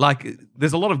joy. Like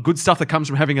there's a lot of good stuff that comes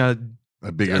from having a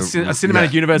bigger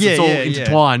cinematic universe Yeah, that's all yeah, yeah.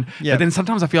 intertwined. Yeah. But then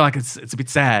sometimes I feel like it's a bit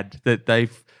sad that that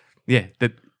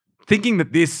thinking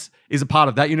that this is a part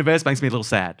of that universe makes me a little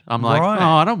sad. I'm like, Right.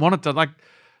 oh, I don't want it to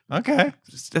Okay.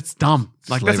 that's dumb.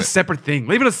 Like leave that's a it. separate thing.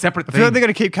 Leave it a separate I feel like thing. they're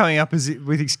going to keep coming up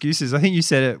with excuses. I think you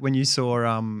said it when you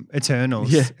saw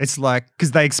Eternals. Yeah. It's like,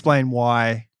 because they explain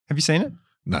why. Have you seen it?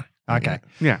 No. Okay.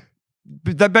 Yeah.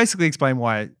 But they basically explain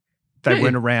why they Yeah,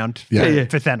 weren't yeah. around for, Yeah. Yeah.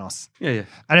 for Thanos. Yeah.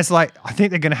 And it's like, I think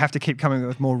they're going to have to keep coming up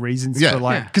with more reasons Yeah. for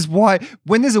like, Yeah. because why,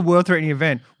 when there's a world threatening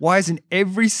event, why isn't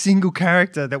every single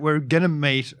character that we're going to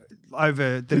meet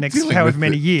over the next Dealing however with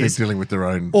many years They're dealing with their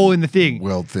own all in the thing?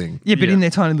 world thing. Yeah, but Yeah. in their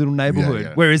tiny little neighborhood.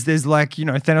 yeah. Whereas there's like,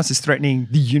 Thanos is threatening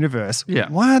the universe. Yeah.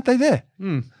 Why aren't they there?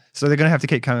 So they're going to have to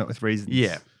keep coming up with reasons.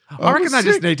 Yeah. I Oh, reckon they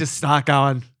just sick. need to start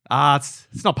going,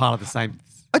 it's not part of the same.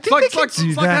 I think they can do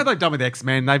it's like that. how they've done with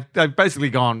X-Men. They've basically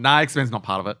gone, X-Men's not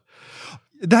part of it.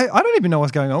 I don't even know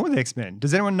what's going on with X-Men.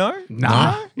 Does anyone know?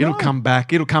 It'll No. come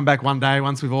back. It'll come back one day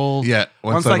once we've all Yeah,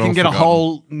 once once they they've can all get a forgotten.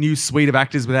 whole new suite of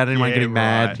actors without anyone Yeah, getting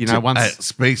mad. right. Once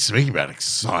Speaking about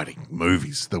exciting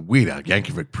movies, the Weird Al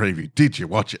Yankovic preview. Did you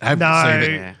watch it? Have you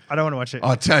seen it? No, I don't want to watch it.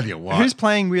 I tell you what. Who's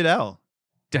playing Weird Al?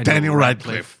 Daniel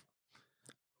Radcliffe.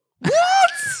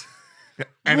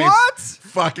 And What? it's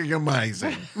fucking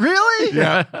amazing. Really?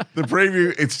 Yeah. The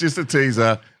preview, it's just a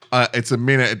teaser. It's a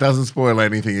minute. It doesn't spoil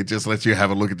anything. It just lets you have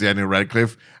a look at Daniel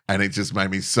Radcliffe. And it just made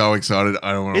me so excited.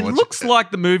 I don't want to It watch looks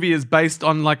like the movie is based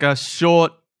on like a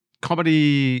short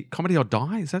comedy or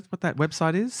die. Is that what that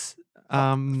website is?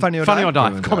 Funny or Die? Funny or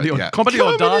Die, Comedy or yeah. comedy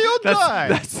or die. Comedy or die.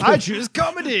 That's I choose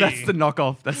comedy. That's the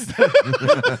knockoff. That's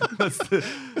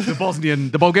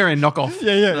the Bulgarian knockoff.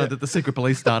 Yeah. That the secret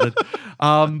police started.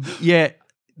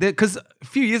 Because a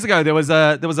few years ago there was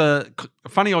a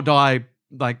Funny or Die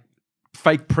like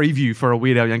fake preview for a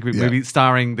Weird Al Yankovic Yeah. movie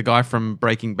starring the guy from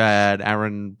Breaking Bad,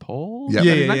 Aaron Paul. Yeah. Is that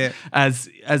Yeah, his yeah, name? yeah.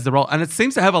 As the role, and it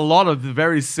seems to have a lot of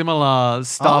very similar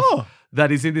stuff. Oh. That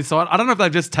is in this. So I don't know if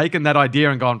they've just taken that idea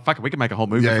and gone, fuck it, we can make a whole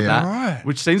movie Yeah, from yeah. that. Right.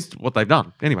 Which seems what they've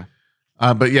done. Anyway.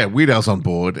 But yeah, Weird Al's on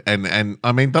board. And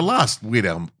I mean, the last Weird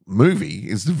Al movie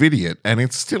is The Vidiot. And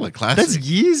it's still a classic. That's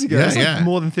years ago. Yeah, That's like yeah.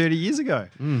 more than 30 years ago.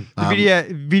 The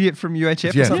video from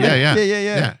UHF or yeah, something?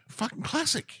 yeah. Fucking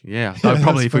classic. Yeah. So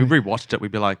probably if That's we rewatched it,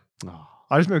 we'd be like, oh.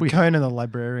 I just remember Conan the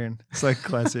Librarian. It's like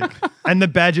classic. And the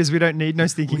badges. We don't need no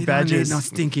stinking We don't need badges. no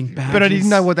stinking badges. But I didn't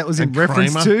know what that was in And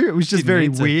reference Kramer. to. It was just Didn't very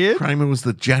need to. weird. Kramer was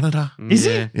the janitor. Is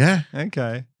he? Yeah.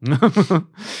 Okay.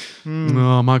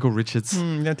 Oh, Michael Richards.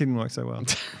 That didn't work so well.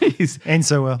 He's- And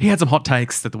so well. he had some hot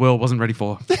takes that the world wasn't ready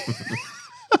for. Did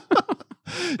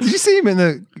you see him in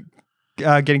the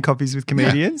getting coffees with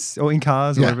comedians or in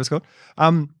cars or Yeah. whatever it's called?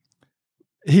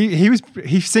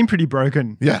 He seemed pretty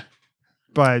broken. Yeah.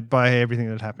 by everything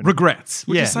that happened. Regrets.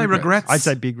 Would you say regrets? I'd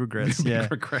say big regrets. Yeah.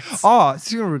 Regrets. Oh,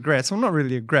 speaking of regrets, well, not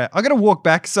really a regret. I got to walk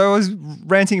back. So I was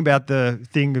ranting about the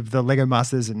thing of the Lego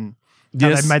Masters and how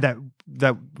Yes. they made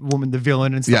that woman the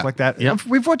villain and stuff Yeah. like that. Yep.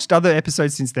 We've watched other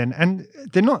episodes since then, and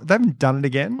they haven't done it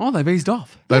again. Oh, they've eased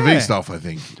off. They've Yeah. eased off, I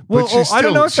think. Well, But she's I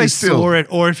don't know if still- they she's still- saw it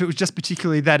or if it was just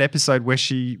particularly that episode where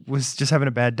she was just having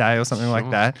a bad day or something like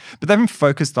that. But they haven't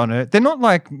focused on it. They're not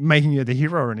like making her the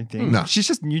hero or anything. No. She's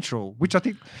just neutral, which I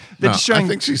think they're No, just showing. I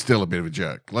think she's still a bit of a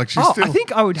jerk. Like she's Oh, still. I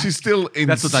think I would- She's still.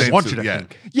 That's what they want you to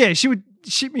think. yeah, she would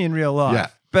shit me in real life. Yeah.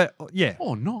 But yeah.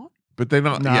 Or not. But they're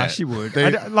not. Nah, yeah. she would. They- I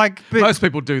don't- like, but Most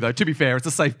people do, though. To be fair, it's a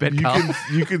safe bet, you Carl.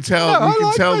 can tell. No, you I can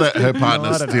like tell those that her people. partner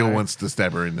I don't still know. wants to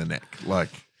stab her in the neck. Like,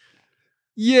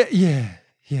 yeah.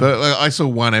 but I saw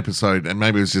one episode, and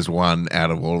maybe it was just one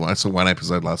out of all of them. I saw one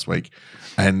episode last week,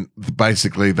 and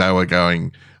basically they were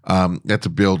going. You had to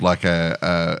build like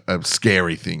a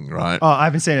scary thing, right? Oh, I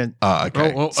haven't seen it. Oh,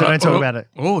 okay. So don't talk about it.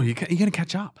 Oh, you're going to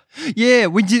catch up. Yeah,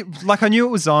 we did. Like I knew it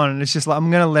was on, and it's just like I'm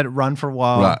gonna let it run for a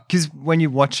while Right. because when you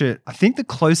watch it, I think the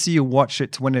closer you watch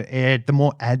it to when it aired, the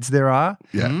more ads there are.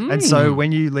 Yeah. And so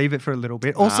when you leave it for a little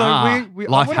bit, also Ah, we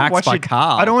life I wanna hacks watch by it.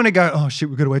 Carl. I don't want to go. Oh shit,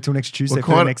 we've got to wait till next Tuesday Well,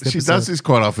 for the next she episode. does this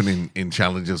quite often in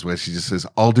challenges where she just says,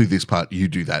 "I'll do this part, you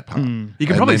do that part." You can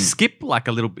And probably then- skip like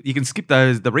a little bit. You can skip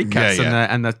the recaps Yeah,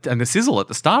 and the sizzle at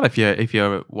the start if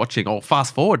you're watching or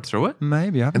fast forward through it.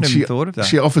 Maybe I haven't And even thought of that.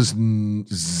 She offers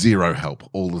zero help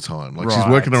all the time. Like she's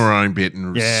Right. working on her own bit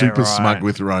and Yeah, super right. smug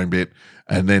with her own bit,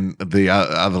 and then the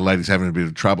other lady's having a bit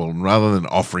of trouble. And rather than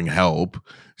offering help,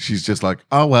 she's just like,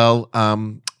 "Oh well,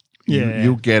 Yeah.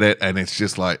 you'll get it." And it's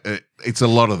just like it's a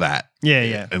lot of that.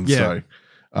 yeah. And so,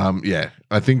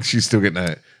 I think she's still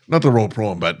getting not the raw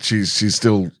prawn, but she's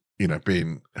still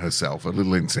being herself, a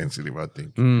little insensitive. I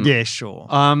think. Yeah, sure.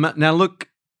 Now look,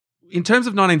 in terms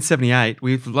of 1978,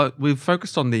 we've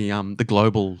focused on the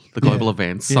global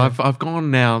events. So Yeah. I've gone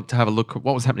now to have a look at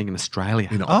what was happening in Australia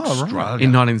In right. Australia.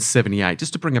 in 1978,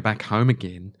 just to bring it back home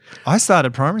again. I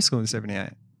started primary school in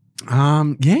 '78. Yeah,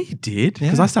 you did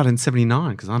because Yeah. I started in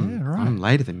 '79 because I'm Yeah, right. I'm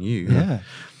later than you. Yeah.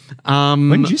 Um,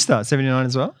 When did you start? '79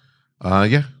 as well.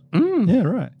 Yeah, Yeah,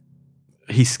 right.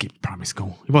 he skipped primary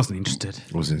school. He wasn't interested.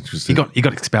 wasn't interested. He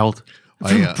got expelled.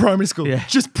 I, Primary school. Yeah.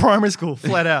 Just primary school,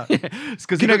 flat out. It's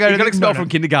because Can he I go to got the- expelled no, from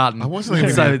no. kindergarten. I wasn't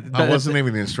even. So I wasn't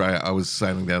even in Australia. I was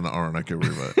sailing down the Orinoco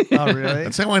River. Oh, really?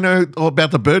 That's how I know all about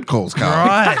the bird calls, Carl.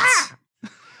 Right.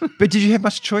 But did you have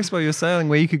much choice while you were sailing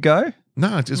where you could go?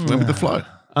 No, I just went with the flow.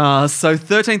 So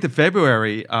 13th of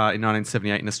February in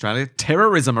 1978 in Australia,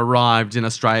 terrorism arrived in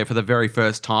Australia for the very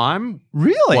first time.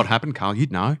 Really? What happened, Carl?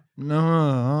 You'd know.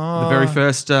 No. The very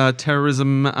first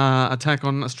terrorism attack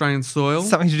on Australian soil.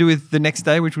 Something to do with the next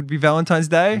day, which would be Valentine's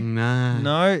Day? No.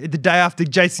 No. The day after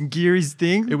Jason Geary's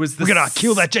thing? It was the We're going s- to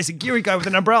kill that Jason Geary guy with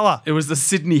an umbrella. It was the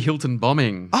Sydney Hilton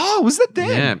bombing. Oh, was that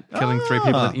then? Yeah, killing 3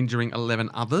 people Ah. and injuring 11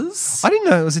 others. I didn't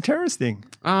know it was a terrorist thing.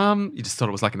 You just thought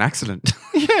it was like an accident.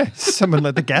 Yeah. Someone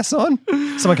let the gas on.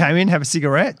 Someone came in, have a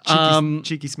cigarette.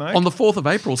 Cheeky smoke. On the 4th of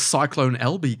April, Cyclone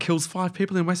Elby kills 5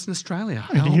 people in Western Australia.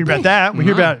 we didn't hear about that. We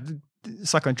hear No. about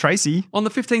Cyclone Tracy. On the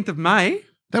 15th of May,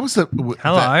 That was the.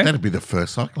 Hello. That'd be the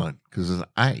first cyclone because it's an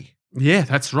A. yeah,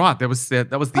 that's right. That was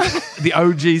the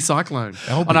OG cyclone.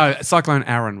 Elby. Oh no, Cyclone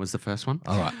Aaron was the first one.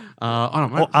 All right. I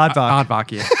don't know. Or Aardvark.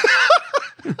 Aardvark,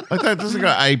 yeah. Does it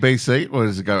go A B C or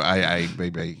does it go A A B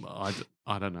B?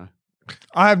 I don't know.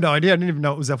 I have no idea. I didn't even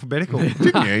know it was alphabetical.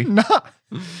 Didn't you? Nah.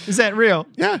 Is that real?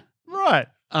 Yeah. Right.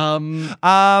 Um,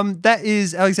 That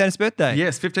is Alexander's birthday.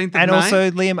 yes, 15th of And May.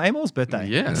 also Liam Amor's birthday.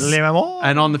 Yes. Liam Amor.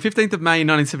 And on the 15th of May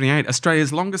 1978,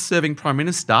 Australia's longest serving Prime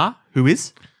Minister, who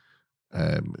is?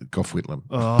 Gough Whitlam.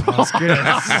 Oh, that's good.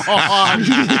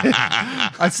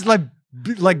 It's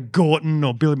like Gorton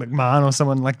or Billy McMahon or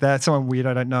someone like that. Someone weird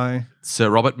I don't know. Sir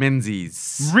Robert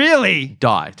Menzies. Really?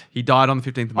 Died. He died on the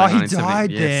 15th of May Oh, he 1978.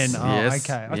 died Yes, then. Oh, yes,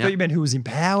 okay. I yep. thought you meant who was in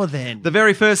power then. The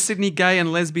very first Sydney gay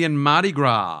and lesbian Mardi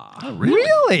Gras.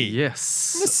 Really?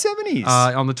 Yes. In the 70s.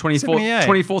 On the 78.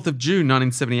 24th of June,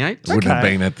 1978. Wouldn't have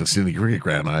Okay. been at the Sydney Cricket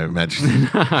Ground, I imagine.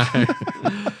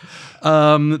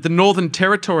 The Northern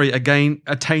Territory again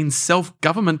attains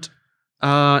self-government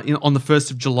on the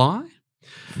 1st of July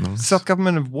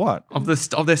Self-government of what? of their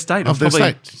state. Of their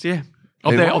Probably- state. Yeah.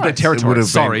 Of It their would have territory. been,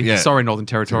 Sorry. yeah. Sorry, Northern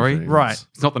Territory. Territory. Right.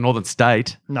 It's not the Northern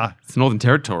State. No. It's the Northern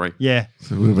Territory. Yeah.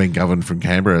 So it would have been governed from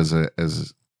Canberra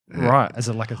as Right. As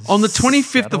a like a On the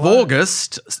 25th of satellite.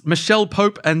 August, Michelle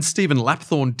Pope and Stephen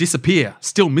Lapthorne disappear,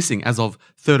 still missing as of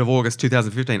 3rd of August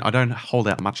 2015. I don't hold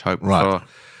out much hope Right.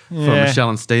 for Michelle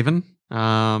and Stephen.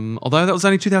 Although that was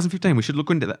only 2015, we should look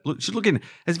into that.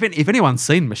 If anyone's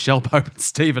seen Michelle Pope and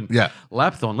Stephen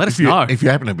Lapthorne, let us know. If you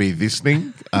happen to be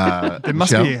listening, There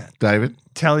must Michelle, be a David.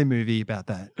 tele movie about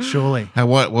that, surely.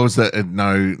 What was that?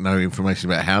 No information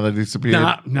about how they disappeared.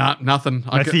 Nah, nothing.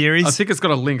 No theories? I think it's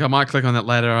got a link. I might click on that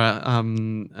later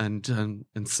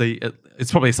and see.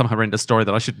 It's probably some horrendous story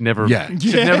that I should never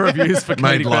have used for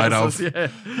Made comedic light purposes. of. Yeah,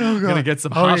 Oh, I'm gonna get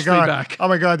some harsh God. feedback. Oh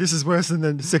my God, this is worse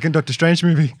than the second Doctor Strange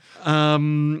movie.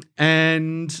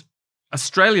 And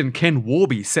Australian Ken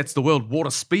Warby sets the world water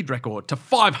speed record to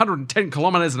 510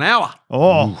 kilometres an hour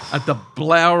Oh. at the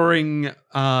Blowering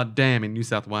Dam in New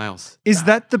South Wales. Is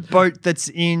that the boat that's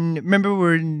in? Remember, we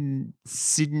were in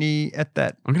Sydney at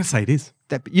that. I'm going to say it is.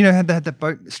 That you know how they had that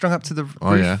boat strung up to the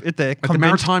roof at the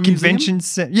Maritime convention Museum?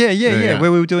 center. Yeah, Yeah.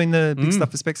 where we were doing the big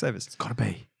stuff for Specsavers. It's got to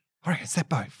be. All right, it's that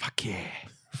boat. Fuck yeah.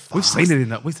 We've seen it in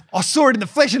that. I saw it in the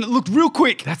flesh and it looked real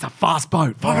quick That's a fast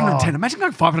boat. 510. Imagine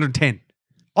going 510.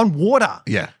 on water,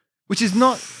 Yeah. which is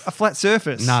not a flat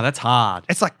surface. Nah, that's hard.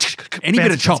 It's like Any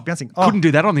bit of chop. bouncing. Couldn't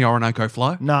do that on the Orinoco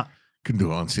flow. Nah, Couldn't do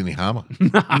it on Sydney Harbour.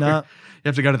 nah. You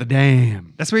have to go to the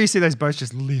dam. That's where you see those boats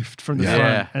just lift from the Yeah.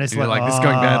 front, and it's And you're like, like, this is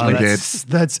going badly.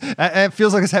 That's it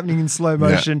feels like it's happening in slow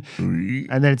motion, and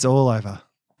then it's all over.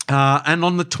 And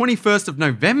on the 21st of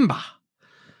November,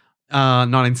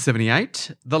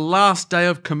 1978, the last day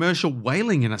of commercial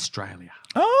whaling in Australia.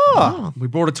 Oh, We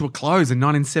brought it to a close in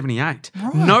 1978.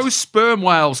 No sperm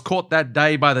whales caught that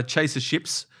day by the chaser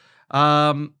ships.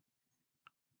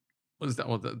 What is that?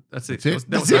 Well, that's it. That's it. There was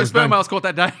That's no it. sperm whales caught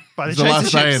that day. by the It's the last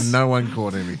chaser day ships. and no one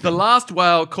caught anything. The last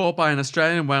whale caught by an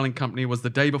Australian whaling company was the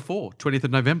day before, 20th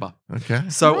of November. Okay.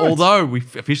 So although we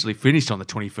officially finished on the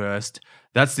 21st,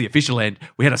 that's the official end.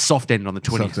 We had a soft end on the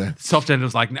 20th. Soft end. Soft end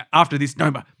was like, after this,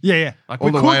 no more. Yeah. Like All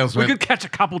the whales we went- could catch a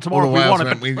couple All tomorrow the if we whales wanted,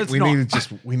 went, but let's we not.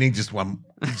 need just one.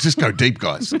 Just go deep,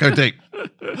 guys. Go deep.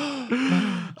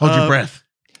 Hold your breath.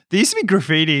 There used to be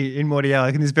graffiti in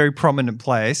Mordialloc in this very prominent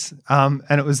place, and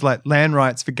it was like land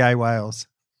rights for gay whales.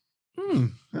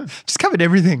 Just covered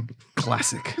everything.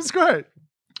 Classic. It's great.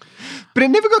 But it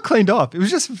never got cleaned up. It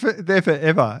was just there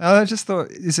forever. And I just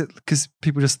thought, is it because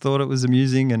people just thought it was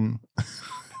amusing and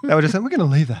they were just like, we're going to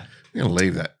leave that. You're going to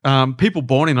leave that. People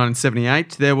born in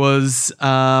 1978, there was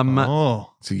Oh.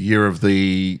 It's a year of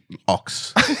the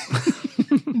ox.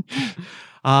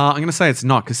 I'm going to say it's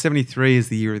not because 73 is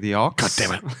the year of the ox. God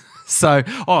damn it. So,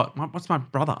 what's my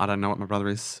brother? I don't know what my brother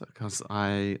is because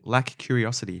I lack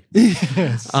curiosity.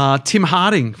 Yes. Tim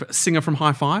Harding, singer from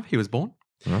High Five, he was born.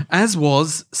 As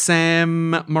was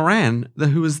Sam Moran,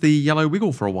 who was the Yellow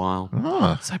Wiggle for a while.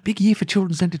 Oh, So big year for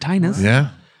children's entertainers.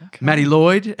 yeah. Matty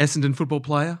Lloyd, Essendon football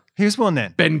player. He was born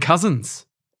then. Ben Cousins,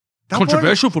 They were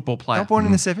controversial football They player. were born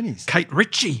in the 70s. Kate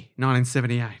Ritchie,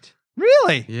 1978.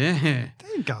 Really? Yeah.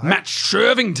 There you go. Matt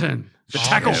Shervington, the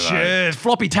tackle. yeah,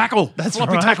 Floppy tackle. That's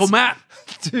Floppy right. tackle Matt.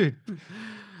 Dude, put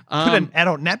an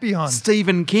adult nappy on.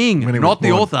 Stephen King, When he was not the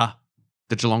born. author,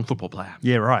 the Geelong football player.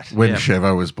 Yeah, right. When Yeah.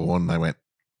 Chevo was born, they went,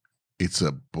 it's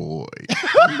a boy.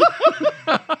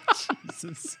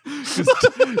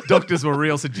 Doctors were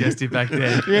real suggestive back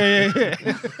then. Yeah.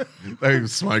 They were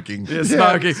smoking. Yeah,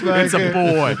 smoking. It's a smoking.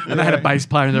 boy. And they had a bass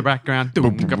player in the background.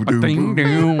 Boom, boom, boom,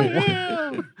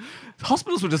 boom.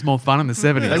 Hospitals were just more fun in the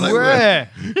 70s. They were.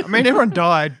 I mean, everyone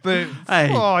died, but Hey.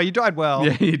 oh, you died well.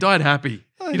 Yeah, you died happy.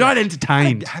 You died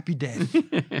entertained. Happy death.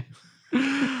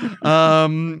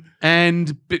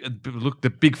 Look, the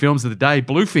big films of the day,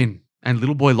 Bluefin and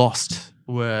Little Boy Lost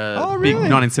were big really?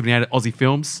 1978 Aussie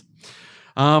films.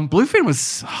 Bluefin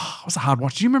was a hard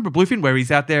watch. Do you remember Bluefin where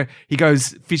he's out there, he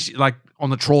goes fish like on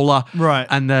the trawler, Right.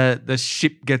 and the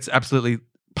ship gets absolutely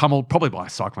pummeled, probably by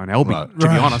Cyclone Alby, Right. to be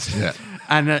Right. honest. Yeah.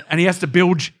 And he has to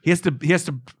bilge. He has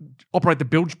to operate the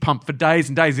bilge pump for days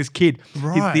and days. This kid,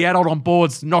 Right. the adult on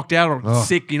board's knocked out or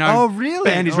sick. You know. Oh, really?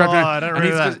 Bandage wrapped Oh, around. I don't and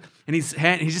remember he's that. got- and his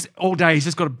hand, he's just all day. He's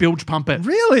just got to bilge pump it.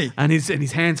 Really? And his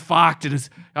hands fucked. And it's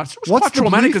What's quite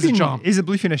traumatic as a bluefin? child. Is a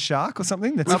bluefin a shark or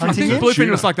something that's I hunting think him? bluefin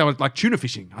was like they were like tuna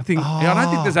fishing. I think I don't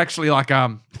think there's actually like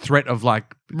threat of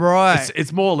like Right.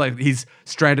 It's more like he's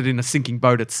stranded in a sinking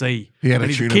boat at sea. He had And a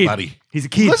he's tuna kid. buddy. He's a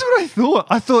kid. That's what I thought.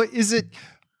 I thought, is it?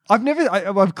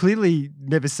 I've clearly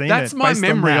never seen it. That's my based on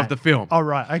memory that. of the film. Oh,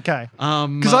 right. Okay.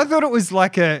 Um, Because I thought it was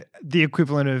like the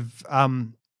equivalent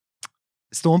of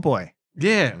Storm Boy.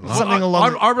 yeah, Something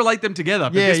along- I relate them together,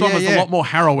 but Yeah, this one yeah, was a yeah. lot more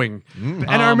harrowing. And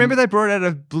I remember they brought out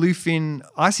a bluefin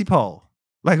icy pole.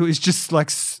 Like it was just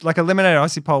like a lemonade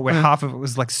icy pole where half of it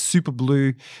was like super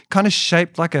blue, kind of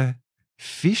shaped like a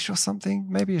fish or something,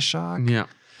 maybe a shark. Yeah.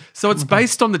 So it's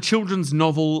based on the children's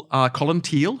novel Colin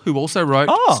Teal, who also wrote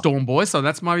Oh. Storm Boy. So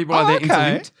that's maybe why Oh, they're okay.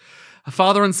 interlinked. a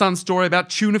father and son story about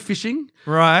tuna fishing.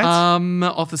 Right.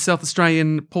 Off the South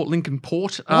Australian Port Lincoln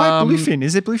port. Why bluefin?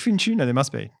 Is it bluefin tuna? There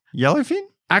must be. Yellowfin?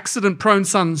 Accident-prone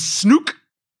son Snook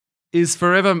is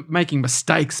forever making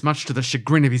mistakes, much to the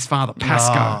chagrin of his father,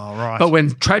 Pasco. Oh, right. But when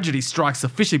tragedy strikes a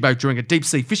fishing boat during a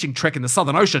deep-sea fishing trek in the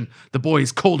Southern Ocean, the boy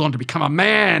is called on to become a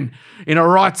man in a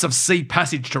rites of sea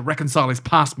passage to reconcile his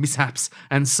past mishaps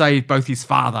and save both his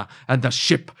father and the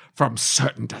ship from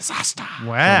certain disaster.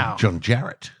 Wow. John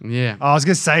Jarrett. Yeah. I was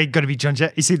going to say, got to be John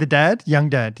Jett. Is he the dad? Young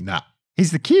dad? Nah.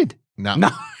 He's the kid. No. No.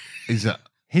 He's a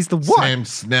He's the what? Sam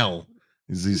Snell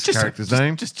is his Just- character's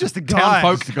name. Just a town guy.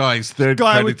 folk. It's the guy's third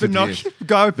Guy with, credited year.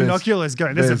 binoculars There's-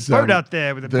 going, there's a boat out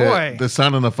there with a boy. The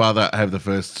son and the father have the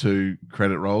first two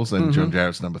credit roles, and John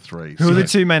Jarrett's number 3. Who are the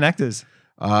two main actors?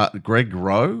 Greg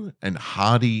Rowe and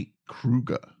Hardy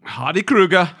Kruger. Hardy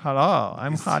Kruger. Hello,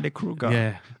 I'm Hardy Kruger.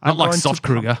 Yeah. I'm Not like going to Soft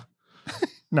Kruger.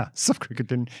 No, Soft Kruger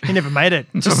didn't. He never made it.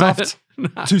 Too Never made soft.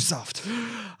 it. Too soft.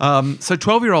 So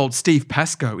 12-year-old Steve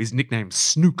Pascoe is nicknamed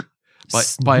Snook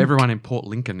by everyone in Port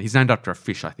Lincoln. He's named after a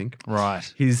fish, I think.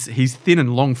 Right. He's thin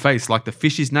and long faced like the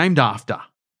fish he's named after.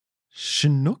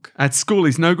 Chinook? At school,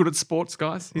 he's no good at sports,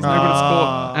 guys. He's no good at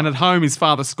sport. And at home, his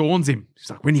father scorns him. He's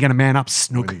like, when are you going to man up,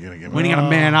 Snook? When are you gonna get When are you going to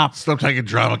man up? Stop taking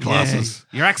drama classes.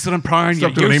 Yeah, you're accident prone. Stop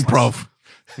you're doing useless. improv.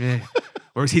 Yeah.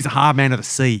 Whereas he's a hard man of the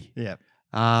sea. Yeah.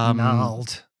 Um,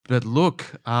 Gnarled. But look,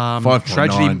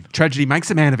 5.9. tragedy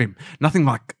makes a man of him. Nothing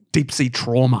like deep sea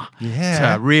trauma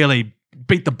Yeah. to really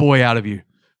beat the boy out of you.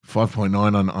 5.9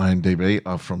 on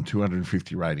IMDb from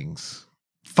 250 ratings.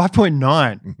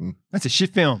 5.9. Mhm. That's a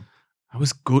shit film. It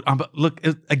was good. But look,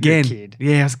 again, kid.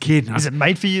 yeah, as a kid. Is it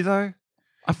made for you though?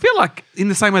 I feel like in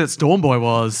the same way that Storm Boy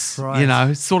was, Right. you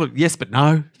know, sort of yes but no.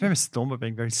 I remember Stormboy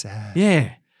being very sad.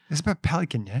 Yeah. It's about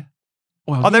Pelican, yeah?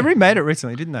 Well, Oh, they yeah. remade it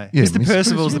recently, didn't they? Yeah, Mr. Mr.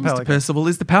 Percival's the Mr. Pelican. Percival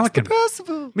is the Pelican. Mr.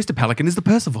 Percival. Mr. Pelican is the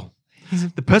Percival.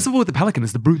 The Percival with the Pelican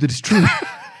is the brew that is true.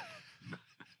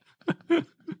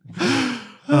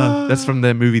 That's from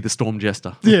their movie The Storm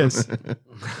Jester. Yes.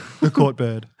 The court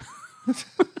bird.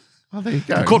 Oh, there you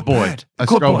go. The Court Boy. I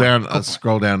Court scroll Boy. down. I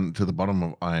scroll down to the bottom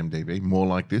of IMDb. More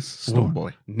like this. Storm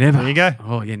Boy. Never. There you go.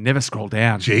 Oh, yeah, never scroll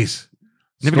down. Jeez.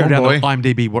 Never Storm go down Boy. the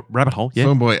IMDb rabbit hole. Yeah.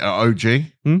 Storm Boy OG.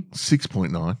 Hmm?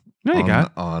 6.9. There you go.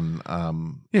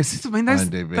 On Yes, I mean,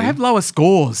 IMDb. they have lower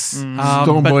scores. Storm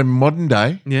but- Boy Modern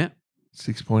Day. Yeah.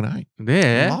 6.8.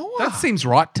 Yeah. Lower. That seems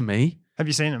right to me. Have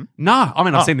you seen them? No, I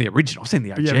mean, I've Oh. seen the original. I've seen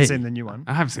the OG. But you haven't seen the new one.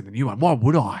 I haven't seen the new one. Why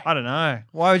would I? I don't know.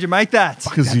 Why would you make that?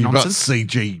 Because that you've nonsense. got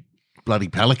CG bloody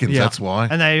pelicans. Yeah. That's why.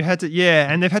 And they had to,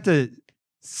 and they've had to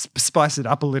spice it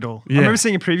up a little. Yeah. I remember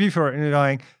seeing a preview for it and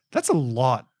going, that's a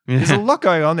lot. Yeah. There's a lot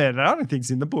going on there that I don't think's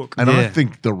in the book. And I Yeah.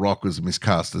 think The Rock was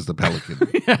miscast as the pelican.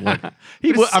 He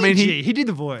But wa- it's I mean, CG. He did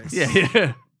the voice.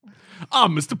 yeah.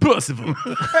 I'm Mr. Percival.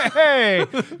 Hey,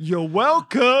 you're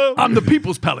welcome. I'm the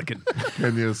people's pelican.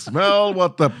 Can you smell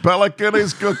what the pelican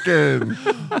is cooking?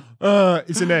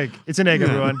 It's an egg. It's an egg,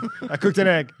 everyone. I cooked an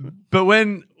egg. But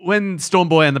when Storm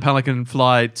Boy and the Pelican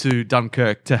fly to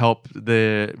Dunkirk to help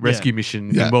the rescue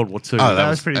mission Yeah. in World War II, Oh, That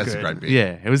was pretty that's good. a great bit.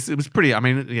 yeah, it was pretty. I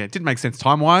mean, yeah, it did make sense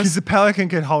time Because wise. the pelican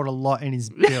could hold a lot in his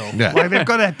bill. Yeah. Like they've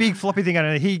got that big floppy thing on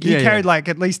it. He Yeah, carried yeah. like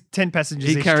at least 10 passengers.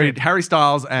 He each carried trip. Harry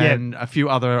Styles and a few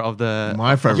other of the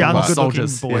My favourite Young, part good-looking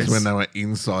soldiers. boys. is when they were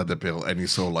inside the bill and you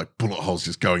saw like bullet holes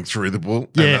just going through the bull.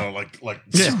 Yeah. And they were like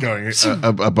just going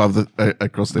above the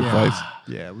across their face.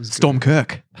 Yeah, it was good.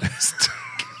 Stormkirk.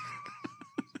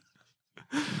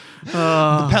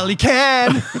 The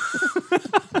pelican.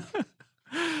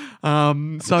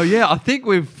 So yeah, I think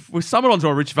we've stumbled onto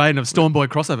a rich vein of Storm Boy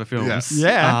crossover films. Yes.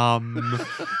 Yeah.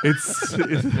 It's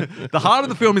the heart of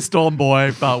the film is Storm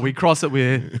Boy, but we cross it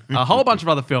with a whole bunch of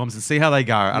other films and see how they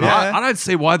go. And Yeah. I don't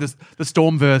see why the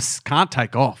Stormverse can't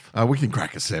take off. We can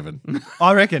crack a 7.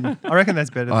 I reckon that's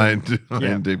better. Than,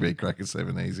 IMDb crack a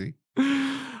 7 easy.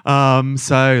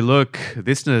 So look,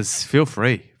 listeners, feel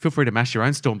free to mash your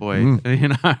own Storm Boy. You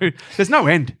know, there's no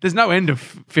end. There's no end of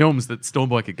films that Storm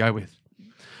Boy could go with.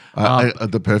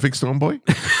 The perfect Storm Boy.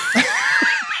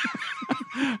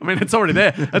 I mean, it's already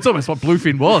there. That's almost what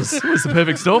Bluefin was. It was the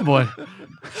perfect Storm Boy.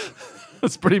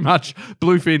 That's pretty much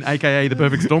Bluefin, aka the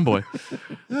perfect Storm Boy.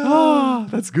 Oh,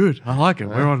 that's good. I like it.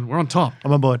 We're on top.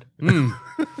 I'm on board.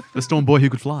 The Storm Boy who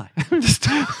could fly.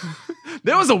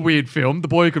 There was a weird film, The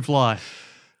Boy Who Could Fly.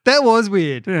 That was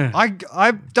weird. Yeah.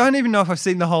 I don't even know if I've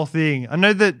seen the whole thing. I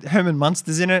know that Herman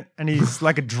Munster's in it and he's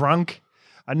like a drunk.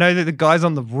 I know that the guy's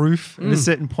on the roof at a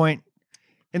certain point.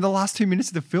 In the last 2 minutes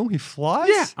of the film, he flies.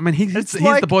 Yeah, I mean, he's It's the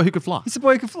like- boy who could fly. He's the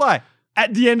boy who can fly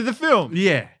at the end of the film.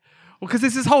 Yeah. because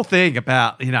there's this whole thing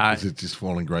about, Is it just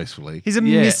falling gracefully? He's a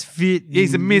Yeah. misfit.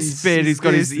 he's a misfit. He's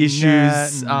got his this and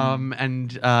issues. that,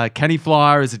 And can he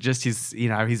fly, or is it just his,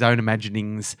 his own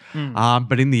imaginings?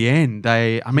 But in the end,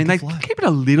 they fly. keep it a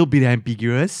little bit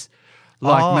ambiguous.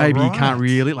 Like Oh, maybe he right. can't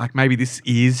really. Like maybe this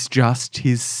is just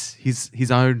his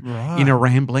own Right. inner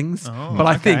ramblings. Oh, but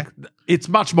I okay. think it's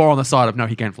much more on the side of no,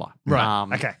 he can fly. Right,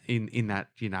 okay. In that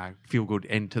feel good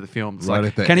end to the film. It's Right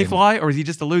like, at the can he end. fly, or is he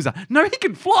just a loser? No, he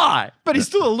can fly. But he's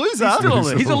still a loser. He's still a loser.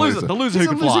 He's He's a a loser. loser. The loser He's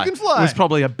who a can loser fly. who can fly. Was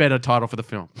probably a better title for the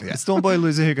film. Yeah. The Storm Boy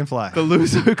loser who can fly. The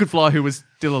loser who could fly, who was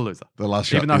still a loser. The last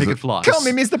shot even though is he a- could fly. Call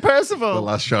me Mr. Percival. The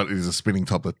last shot is a spinning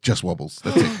top that just wobbles.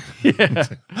 That's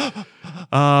it.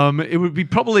 It would be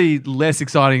probably less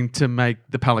exciting to make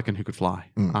the pelican who could fly.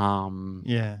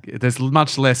 Yeah. There's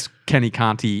much less Kenny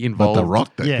Canty But involved. the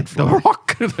rock that Yeah, could The fly.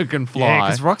 rock that can fly. Yeah,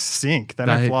 because rocks sink. They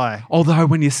don't fly. Although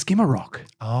when you skim a rock,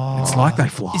 Oh. it's like they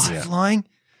fly. Is it flying?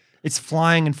 It's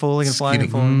flying and falling and flying and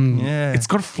Skidding. falling. Yeah. It's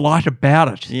got a flight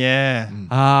about it. Yeah.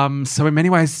 So in many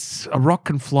ways, a rock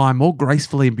can fly more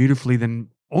gracefully and beautifully than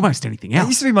almost anything That else.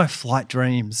 used to be my flight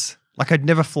dreams. Like I'd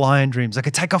never fly in dreams. I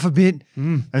could take off a bit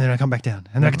and then I come back down.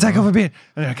 And then I could take off a bit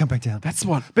and then I come back down. That's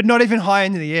what. But not even high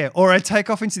into the air. Or I take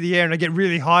off into the air and I get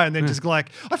really high and then just like,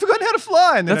 I've forgotten how to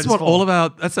fly. And then That's I just what fall. all of our.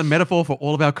 That's a metaphor for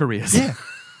all of our careers. Yeah.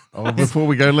 Oh, before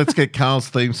we go, let's get Carl's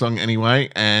theme song anyway,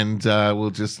 and we'll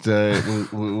just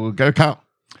we'll go, Carl.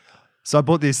 So I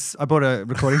bought a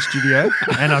recording studio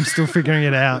and I'm still figuring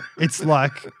it out. It's it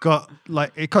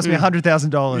cost me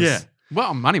 $100,000. Yeah.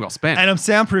 Well, money well spent. And I'm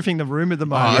soundproofing the room at the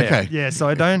moment. Oh, okay. Yeah, so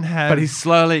I don't have. But he's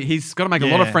got to make a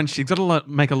lot of Yeah. French. He's got to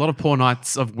make a lot of poor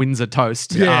nights of Windsor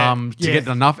toast. Yeah, To yeah. get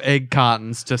enough egg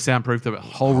cartons to soundproof the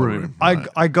whole room.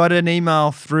 I got an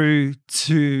email through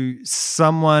to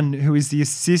someone who is the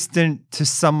assistant to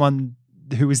someone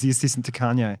who was the assistant to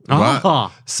Kanye. Right.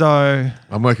 Ah. So,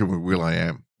 I'm working with Will I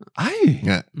Am. hey,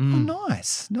 Yeah. oh,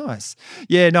 nice.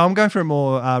 Yeah, no, I'm going for a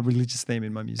more religious theme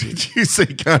in my music. Did you see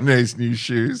Kanye's new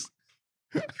shoes?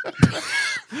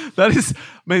 That is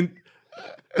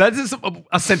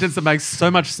a sentence that makes so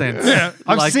much sense. Yeah,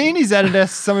 I've Like- seen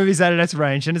some of his Adidas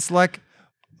range, and it's like,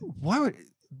 why would?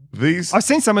 These I've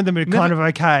seen some of them are kind of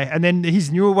okay, and then his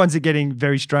newer ones are getting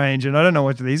very strange, and I don't know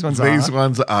what these ones are.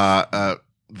 ones are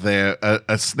they're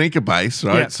a sneaker base,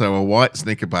 right? Yeah. So a white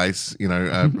sneaker base,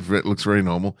 it looks very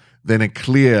normal. Then a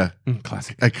clear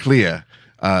Classic.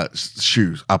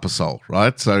 shoes upper sole,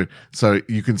 right? So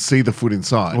you can see the foot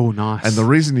inside. Oh, nice. And the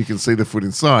reason you can see the foot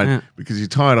inside Yeah. because you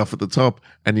tie it off at the top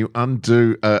and you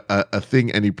undo a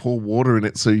thing and you pour water in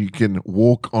it so you can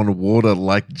walk on water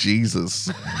like Jesus.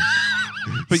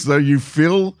 So you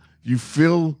fill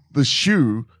the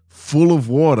shoe full of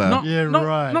water. Yeah,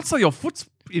 right. Not so your foot's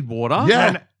in water.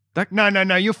 Yeah.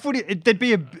 No. Your foot. There'd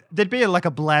be like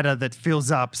a bladder that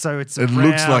fills up, so it's. It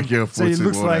looks around, like your So foot's it in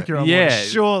looks water. like you're on Yeah. water.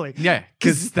 Surely. Yeah,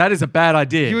 because that is a bad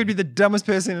idea. You would be the dumbest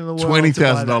person in the world. to buy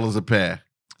 $20,000 a pair.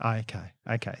 that.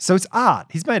 Okay. So it's art.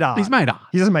 He's made art. He's made art.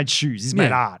 He doesn't make shoes. He's made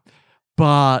Yeah. art.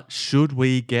 But should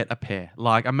we get a pair?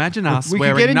 Like, imagine us We could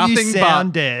wearing get a new nothing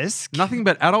sound but desk. nothing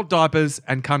but adult diapers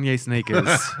and Kanye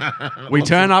sneakers. We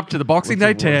turn up to the Boxing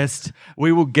Day test.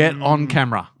 We will get on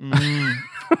camera.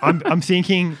 I'm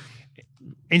thinking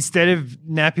instead of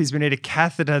nappies, we need a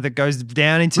catheter that goes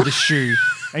down into the shoe,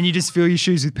 and you just fill your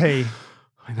shoes with pee.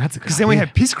 I mean, that's a good Because then we idea.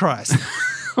 have piss Christ.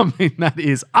 I mean, that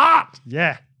is art.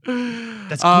 Yeah.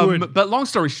 That's good. But long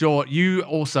story short, you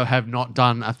also have not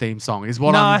done a theme song. Is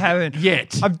what No, I'm I haven't.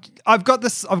 yet. I've got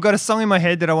this. I've got a song in my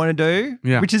head that I want to do,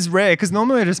 Yeah. which is rare because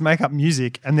normally I just make up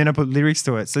music and then I put lyrics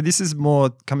to it. So this is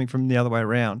more coming from the other way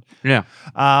around. Yeah,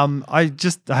 I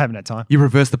haven't had time. you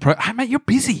reverse the pro. Hey, mate, you're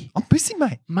busy. I'm busy,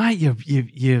 mate. Mate,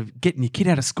 you're getting your kid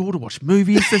out of school to watch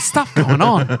movies. There's stuff going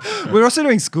on. We're also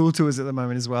doing school tours at the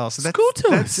moment as well. So that's, School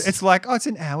tours? It's like it's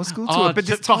an hour school Oh, tour, but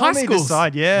to- it's for high time schools.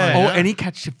 decide. Yeah. Or any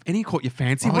caught your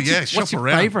fancy. Oh, what's yeah, your, shop what's your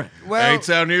around. favorite? Well, It's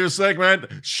our new segment,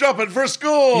 Shopping for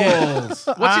Schools.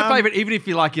 What's your favorite? Even if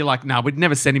you're like, nah, we'd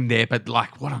never send him there, but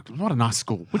like, what a nice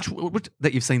school. Which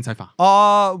that you've seen so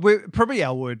far? we're probably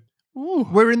Elwood.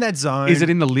 We're in that zone. Is it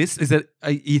in the list? Is it?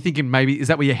 Are you thinking maybe? Is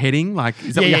that where you're heading? Like,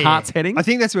 is that where your heart's heading? I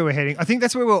think that's where we're heading. I think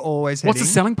that's where we're always heading. What's the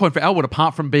selling point for Elwood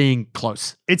apart from being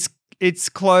close? It's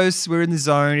close. We're in the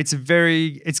zone. It's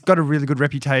got a really good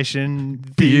reputation.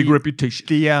 Big reputation.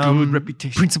 The Good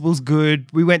reputation. principal's good.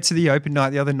 We went to the open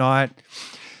night the other night.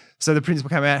 So the principal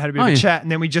came out, had a bit of a chat,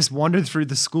 and then we just wandered through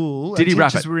the school. Did he and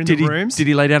rap teachers it? were in Did the he? rooms. Did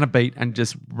he lay down a beat and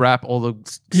just rap all the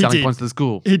selling did. points to the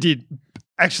school? He did.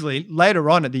 Actually, later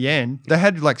on at the end, they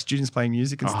had like students playing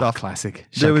music and stuff. Classic.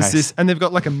 There was Showcase. this, and they've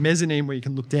got like a mezzanine where you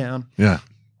can look down Yeah.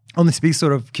 on this big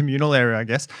sort of communal area, I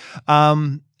guess.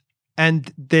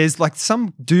 and there's like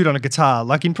some dude on a guitar,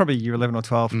 like in probably year 11 or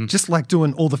 12, just like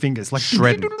doing all the fingers, like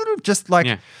Shredding. just like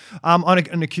Yeah. on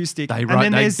an acoustic. They, And write,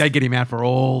 then they, there's- they get him out for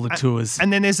all the tours.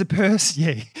 and then there's a person,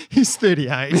 yeah, he's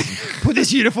 38. Put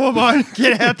this uniform on,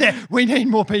 get out there. We need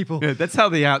more people. Yeah, that's how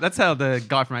the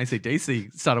guy from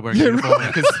AC/DC started wearing a uniform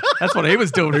because that's what he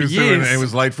was doing for years. He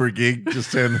was late for a gig.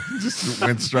 Just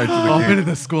went straight to the I've been gig.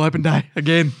 to the school open day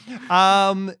again.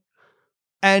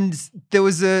 And there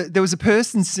was a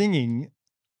person singing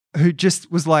who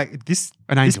just was like, this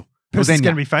An angel. It was person's Enya.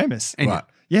 going to be famous. Enya. Right.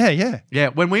 Yeah. Yeah,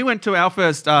 when we went to our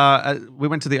first, we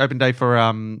went to the open day for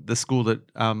the school that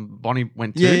Bonnie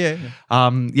went to.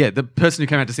 Yeah. The person who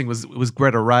came out to sing was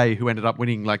Greta Ray, who ended up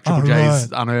winning like Triple Oh,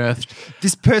 J's right. Unearthed.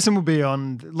 This person will be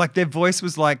on, like their voice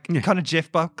was like kind of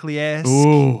Jeff Buckley-esque.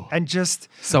 Ooh. And just...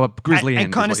 So a grisly and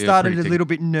end. kind of is what you're started a predicting. little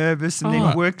bit nervous and then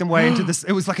Oh. worked their way into this.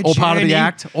 It was like a All part of the journey.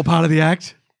 act. All part of the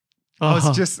act. I was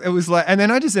Oh. it was like, and then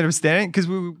I just ended up standing because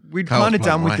we'd Carl's kind of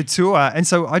done blown with away. the tour. And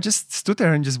so I just stood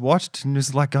there and just watched and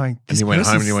was like going, And this you went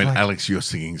home and person's you went, like- Alex, your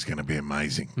singing's going to be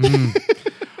amazing.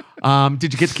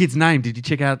 Did you get the kid's name? Did you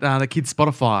check out the kid's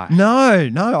Spotify?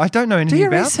 No, I don't know anything your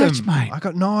about research, them. mate. I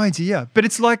got no idea. But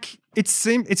it's like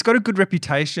it's got a good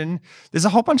reputation. There's a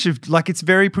whole bunch of like it's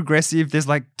very progressive. There's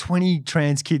like 20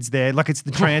 trans kids there. Like it's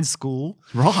the trans school.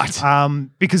 Right.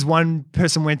 Because one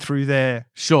person went through there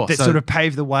Sure. that so- sort of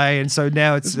paved the way, and so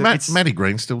now it's Does Matty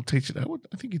Green still teach at Elwood?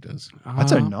 I think he does. I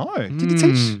don't know. Did he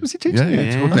teach? Was he teaching? Yeah, it?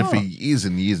 he's worked there Oh, for years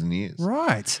and years and years.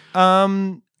 right.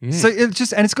 Yeah. So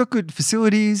it's got good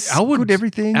facilities, good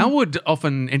everything. Elwood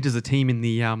often enters a team in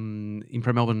the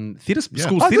Impro Melbourne theatre Yeah.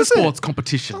 school Oh, theatre does it? sports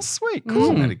competition. Oh, sweet, Cool.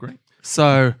 cool. Matty Green.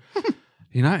 So,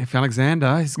 if Alexander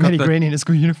has got Matty Green in a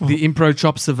school uniform. the impro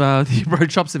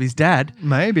chops of his dad,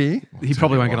 Maybe. he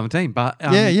probably won't get on the team. But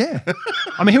Yeah.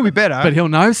 I mean, he'll be better. but he'll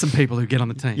know some people who get on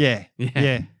the team. yeah. Yeah.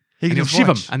 He And can he'll just shiv him,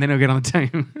 watch. and then he'll get on the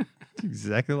team.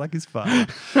 Exactly like his father.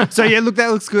 So yeah, look,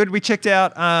 that looks good. We checked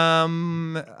out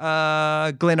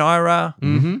Glen Ira,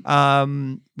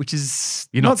 which is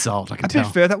You're not sold, I can a tell.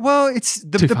 bit further. Well, it's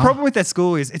the Too the far. problem with that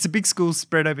school is it's a big school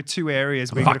spread over 2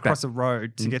 areas where you got to Fuck that. cross a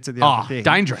road to get to the other Oh, thing.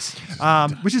 dangerous.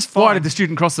 Which is fine Why did the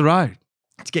student cross the road?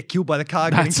 to get killed by the car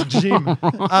getting That's to the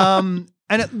gym.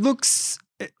 And it looks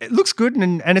good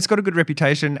and it's got a good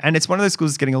reputation and it's one of those schools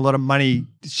that's getting a lot of money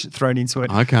thrown into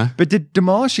it. Okay. But they're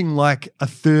demolishing like a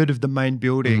third of the main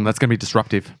building That's going to be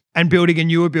disruptive. and building a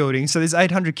newer building. So there's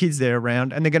 800 kids there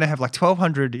around and they're going to have like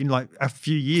 1,200 in like a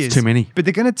few years. too many. But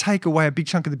they're going to take away a big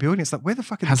chunk of the building. It's like, where the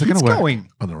fuck are How's the it kids gonna work?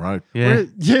 going? On the road. Yeah.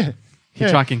 Yeah.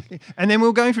 Hitchhiking. And then we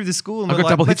were going through the school and I've we're got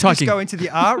like, double let's just hitchhiking. go into the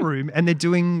art room and they're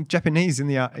doing Japanese in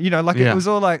the art. It Yeah. was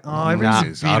all like, oh,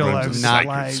 everyone's Nah. a beat all Art over rooms the are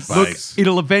place. sacred Look, space.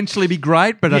 it'll eventually be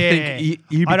great, but I Yeah. think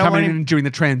you'd be I don't coming want in during the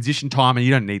transition time and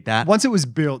you don't need that. Once it was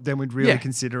built, then we'd really Yeah.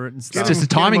 consider it and It's stuff. just a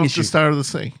Get him timing off issue. The Star of the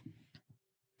Sea.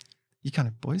 You can't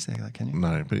have boys there, like, can you?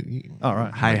 No, but you, All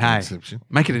right. Hey, make an hey. exception.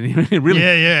 Make it really,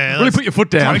 yeah. really put your foot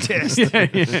down. Protest.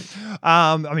 yeah.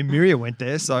 I mean, Miria went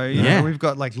there, so you Yeah. know, we've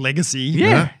got like Legacy.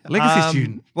 Yeah. Legacy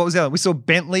student. What was the other? We saw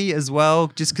Bentley as well,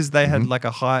 just because they had like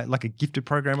a gifted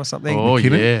program or something. Oh,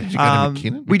 McKinnon? yeah. Did you go to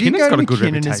McKinnon? We did McKinnon's go to got a good McKinnon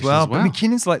as reputation well, as well. but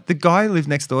McKinnon's like the guy who lived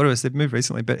next door to us. They've moved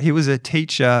recently, but he was a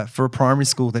teacher for a primary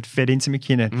school that fed into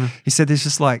McKinnon. He said there's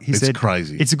just like he It's said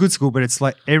crazy. It's a good school, but it's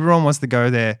like everyone wants to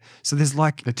go there. So there's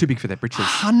like They're too big for their britches.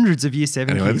 hundreds of year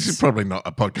 7 Anyway, kids. this is probably not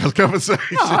a podcast conversation.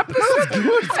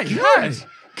 Hey,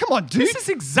 Come on, dude. this is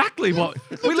exactly what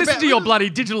we listen to your bloody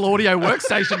digital audio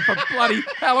workstation for bloody.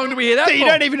 How long do we hear that? You for?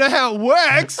 don't even know how it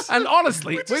works. And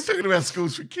honestly, We're just talking about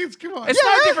schools for kids. Come on. it's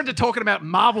no different to talking about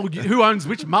Marvel. Who owns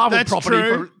which Marvel That's property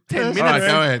true. for 10 That's All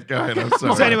minutes? right, go ahead. I'm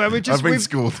sorry. So anyway, I've been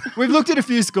schooled. We've looked at a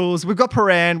few schools. We've got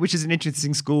Paran, which is an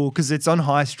interesting school because it's on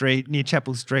High Street near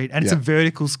Chapel Street, and it's a Yeah.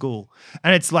 vertical school,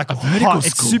 and it's like vertical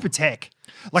It's school. super tech.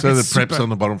 Like So the it's prep's super- on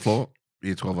the bottom floor,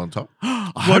 year 12 on top.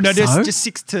 I Well, hope no, so. just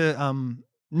 6 to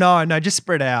no, just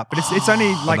spread out. But it's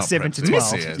only like not 7 to preps.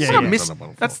 12. Yes, Yeah, yes. What a yeah. miss. on the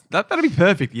bottom That'd be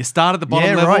perfect. You start at the bottom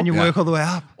Yeah, level, right, and you Yeah. work all the way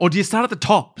up. or do you start at the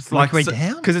top? It's Like way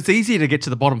down? because it's easier to get to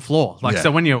the bottom floor. Like Yeah.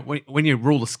 so, when you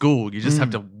rule the school, you just have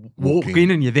to walk in.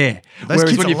 in and you're there. Those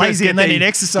kids when are you first lazy get and they there, need you've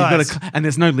gotta exercise. and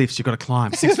there's no lifts. You've got to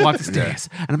climb 6 flights of stairs,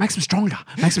 and it makes them stronger,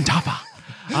 makes them tougher.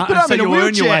 But I'm so in a you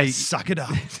earn your wheelchair. way. Suck it up.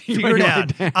 You Figure earn it your way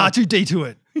out. down. R2D to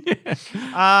it.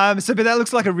 But that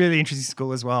looks like a really interesting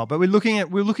school as well. But we're looking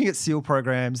at SEAL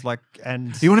programs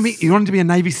You want to be a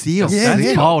Navy SEAL? Yeah, That's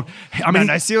yeah. bold. I mean,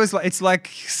 no, SEAL is it's like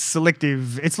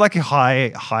selective. It's like a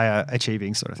higher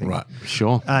achieving sort of thing. Right.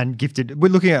 sure. And gifted.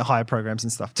 We're looking at higher programs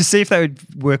and stuff to see if they would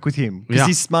work with him because Yeah.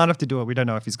 he's smart enough to do it. We don't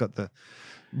know if he's got the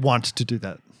want to do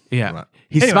that. Yeah, Right.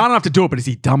 he's Anyway. smart enough to do it, but is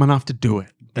he dumb enough to do it?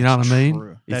 You know what I mean?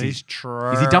 True. That is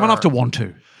true. Is he dumb enough to want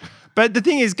to? But the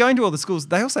thing is, going to all the schools,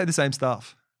 they all say the same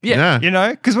stuff. Yeah. You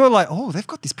know, because we're like, oh, they've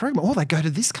got this program. Oh, they go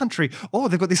to this country. Oh,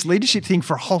 they've got this leadership thing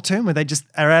for a whole term where they just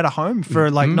are out of home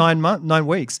for like 9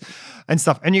 weeks and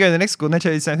stuff. And you go to the next school and they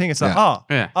tell you the same thing. It's like, all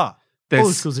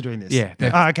the schools are doing this. Yeah.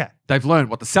 Okay. They've learned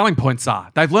what the selling points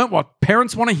are. They've learned what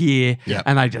parents want to hear,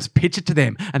 and they just pitch it to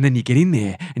them. And then you get in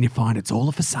there and you find it's all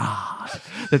a facade.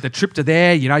 That the trip to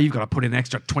there, you know, you've got to put in an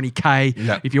extra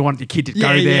 $20K if you want your kid to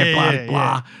go there, blah,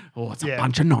 blah. Oh, it's a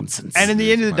bunch of nonsense. And in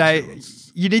the end of the day,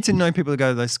 you need to know people to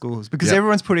go to those schools because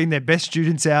everyone's putting their best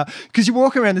students out. Because you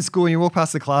walk around the school and you walk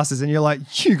past the classes and you're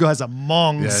like, you guys are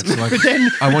mongs. Yeah, like, but then,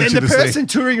 the person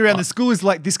see. touring around the school is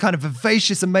like this kind of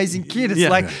vivacious, amazing kid. It's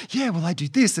like, well, I do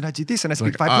this and I do this and I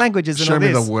speak 5 languages and all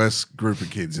this. Show me the worst group of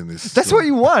kids in this. That's what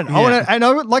you want.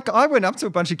 I went up to a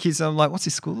bunch of kids and I'm like, what's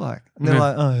this school like? And they're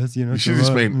like, oh, it's, You should have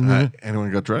just been,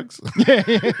 anyone got drugs?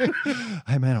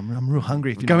 Hey, man, I'm real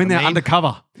hungry. If you go know in there what I mean.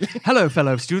 undercover. Hello,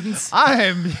 fellow students. I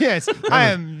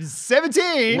am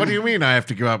 17. What do you mean I have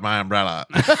to give up my umbrella?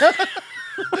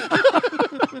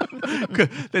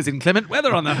 There's inclement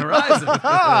weather on the horizon.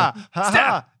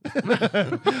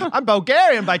 I'm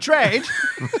Bulgarian by trade.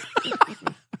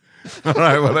 All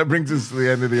right, well, that brings us to the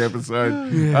end of the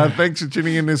episode. Thanks for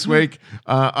tuning in this week.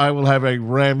 I will have a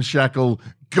ramshackle,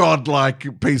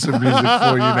 godlike piece of music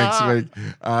for you next week.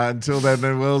 Until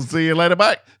then, we'll see you later.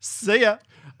 Bye. See ya.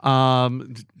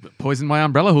 Poison my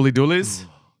umbrella, hooly doolies.